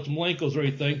to Malenko's or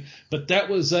anything. But that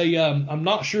was I'm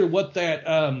not sure what that.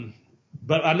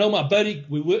 But I know my buddy.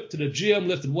 We went to the gym,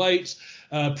 lifted weights.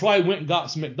 probably went and got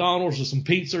some McDonald's or some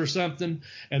pizza or something,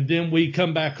 and then we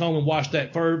come back home and watched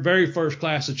that very first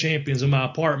Clash of Champions in my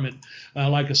apartment.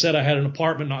 Like I said, I had an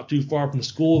apartment not too far from the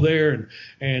school there,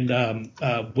 and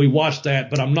we watched that.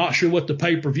 But I'm not sure what the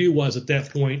pay-per-view was at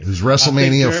that point. It was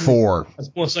WrestleMania 4. I was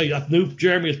going to say, I knew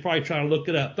Jeremy was probably trying to look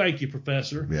it up. Thank you,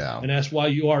 Professor. Yeah. And that's why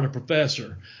you are the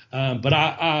professor. But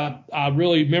I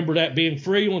really remember that being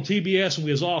free on TBS, and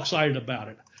we was all excited about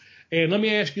it. And let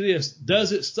me ask you this.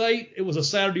 Does it state it was a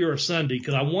Saturday or a Sunday?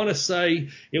 Because I want to say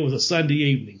it was a Sunday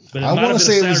evening. But I want to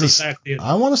say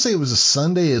it was a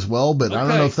Sunday as well, but I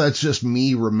don't know if that's just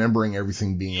me remembering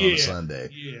everything being on a Sunday.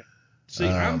 Yeah. See,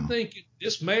 I'm thinking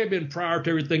this may have been prior to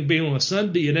everything being on a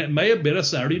Sunday, and it may have been a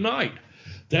Saturday night.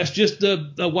 That's just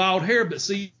a wild hair. But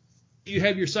see, you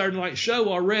have your Saturday night show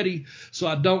already, so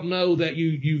I don't know that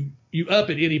you up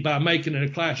it any by making it a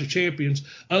Clash of Champions,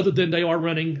 other than they are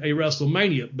running a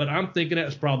WrestleMania. But I'm thinking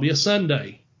that's probably a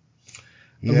Sunday.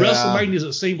 Yeah. WrestleMania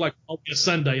doesn't seem like a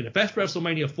Sunday, and if that's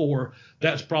WrestleMania 4,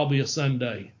 that's probably a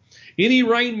Sunday. Any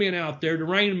Rain Man out there, the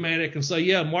Rain Man that can say,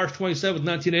 yeah, March 27th,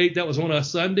 1988, that was on a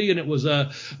Sunday, and it was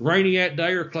rainy that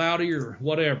day or cloudy or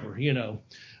whatever, you know.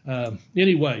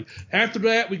 Anyway, after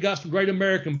that, we got some Great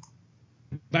American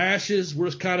Bashes. We're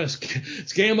just kind of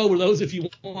scam over those if you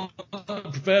want,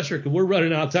 Professor, because we're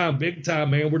running out of time, big time,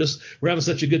 man. We're having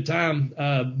such a good time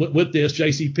with this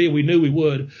JCP. We knew we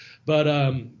would,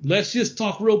 but let's just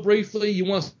talk real briefly. You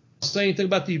want to say anything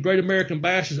about the Great American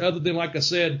Bashes other than, like I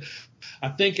said, I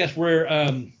think that's where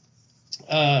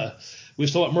we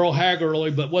saw it Merle Haggard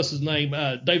earlier, but what's his name?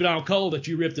 David Allen Cole, that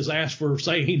you ripped his ass for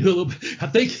saying he knew a little bit. I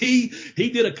think he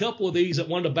did a couple of these at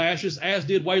one of the bashes, as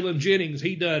did Waylon Jennings.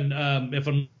 He done, if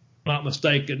I'm not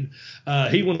mistaken,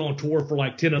 he went on tour for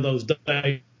like 10 of those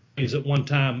days at one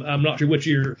time. I'm not sure which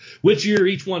year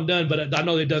each one done, but I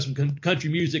know they done some country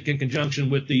music in conjunction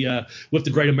with the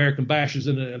Great American Bashes,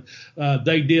 and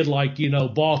they did, like, you know,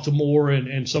 Baltimore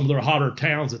and some of their hotter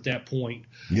towns at that point.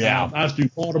 Yeah, I just threw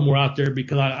Baltimore out there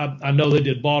because I know they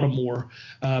did Baltimore.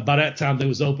 By that time, they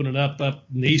was opening up in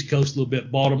the East Coast a little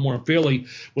bit. Baltimore and Philly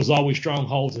was always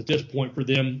strongholds at this point for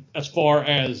them, as far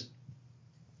as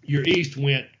your East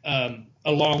went,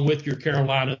 along with your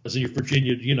Carolinas and your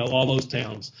Virginia, you know, all those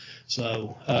towns.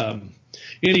 So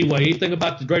anyway, anything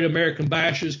about the Great American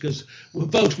Bashes? Because, well,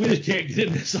 folks, we just can't get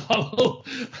in this all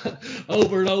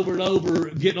over and over and over,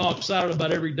 getting all excited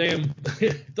about every damn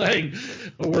thing,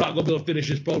 or we're not going to be able to finish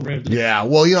this program today. Yeah,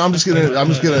 well, you know, I'm just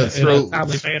gonna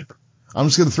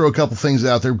throw a couple things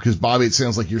out there because, Bobby, it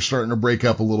sounds like you're starting to break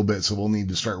up a little bit, so we'll need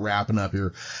to start wrapping up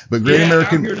here. But I'm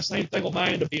hearing the same thing on my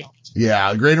end, to be honest.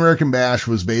 Yeah, Great American Bash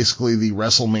was basically the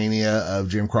WrestleMania of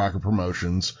Jim Crocker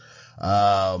Promotions.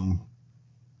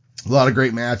 A lot of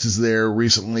great matches there.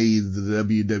 Recently, the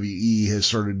WWE has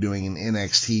started doing an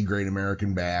NXT Great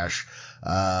American Bash.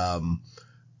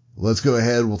 Let's go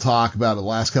ahead. We'll talk about the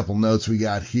last couple notes we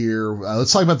got here.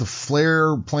 Let's talk about the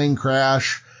Flair plane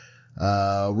crash.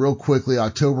 Real quickly,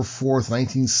 October 4th,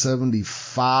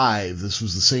 1975. This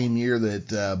was the same year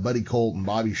that Buddy Colt and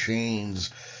Bobby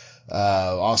Shanes,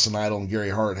 Austin Idol and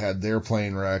Gary Hart had their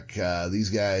plane wreck.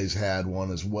 These guys had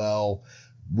one as well.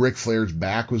 Ric Flair's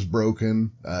back was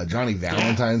broken. Johnny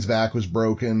Valentine's back was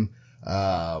broken.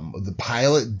 The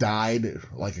pilot died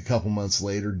like a couple months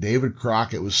later. David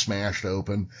Crockett was smashed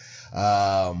open.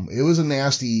 It was a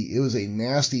nasty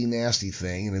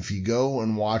thing. And if you go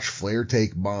and watch Flair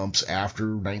take bumps after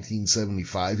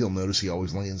 1975, you'll notice he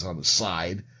always lands on his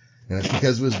side, and it's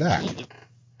because of his back.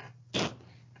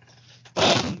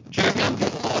 Jeremy, I'm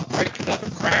getting a lot of breaking up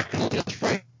and cracking on this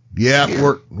right. Yeah,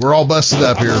 we're all busted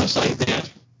up here. I'm going to say this.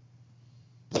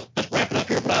 Let's wrap it up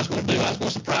here. What I was going to do, I was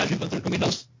going to surprise you, but there's going to be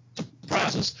no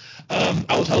surprises.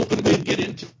 I was hoping we'd get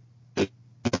into,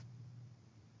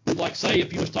 like, say,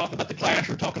 if you was talking about the Clash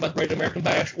or talking about the Great American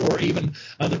Bash or even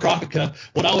the Crockett Cup,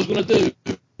 what I was going to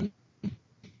do,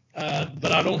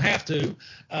 but I don't have to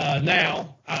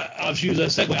now. I was using that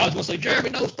segue. I was going to say,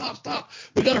 Jeremy, no, stop.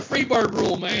 We got a free bird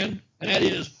rule, man, and that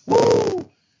is, woo!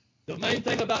 The main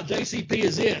thing about JCP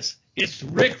is this. It's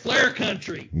Ric Flair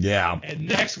country. Yeah. And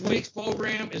next week's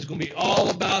program is going to be all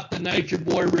about the Nature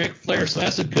Boy Ric Flair. So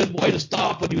that's a good way to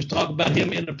stop when he was talking about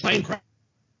him in the plane crash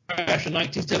in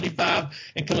 1975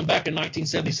 and coming back in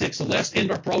 1976. So let's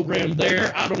end our program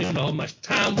there. I don't even know how much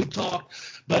time we talked,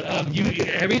 but you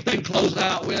everything close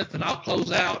out with, and I'll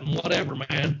close out and whatever,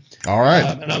 man. All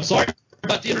right. And I'm sorry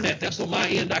about the internet. That's on my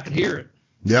end. I can hear it.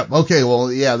 Yep. Okay.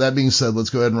 Well, yeah, that being said,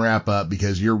 let's go ahead and wrap up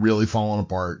because you're really falling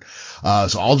apart.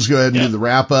 So I'll just go ahead and do the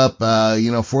wrap up.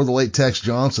 For the late Tex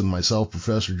Johnson, myself,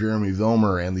 Professor Jeremy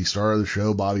Vilmer, and the star of the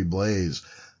show, Bobby Blaze.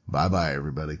 Bye-bye,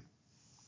 everybody.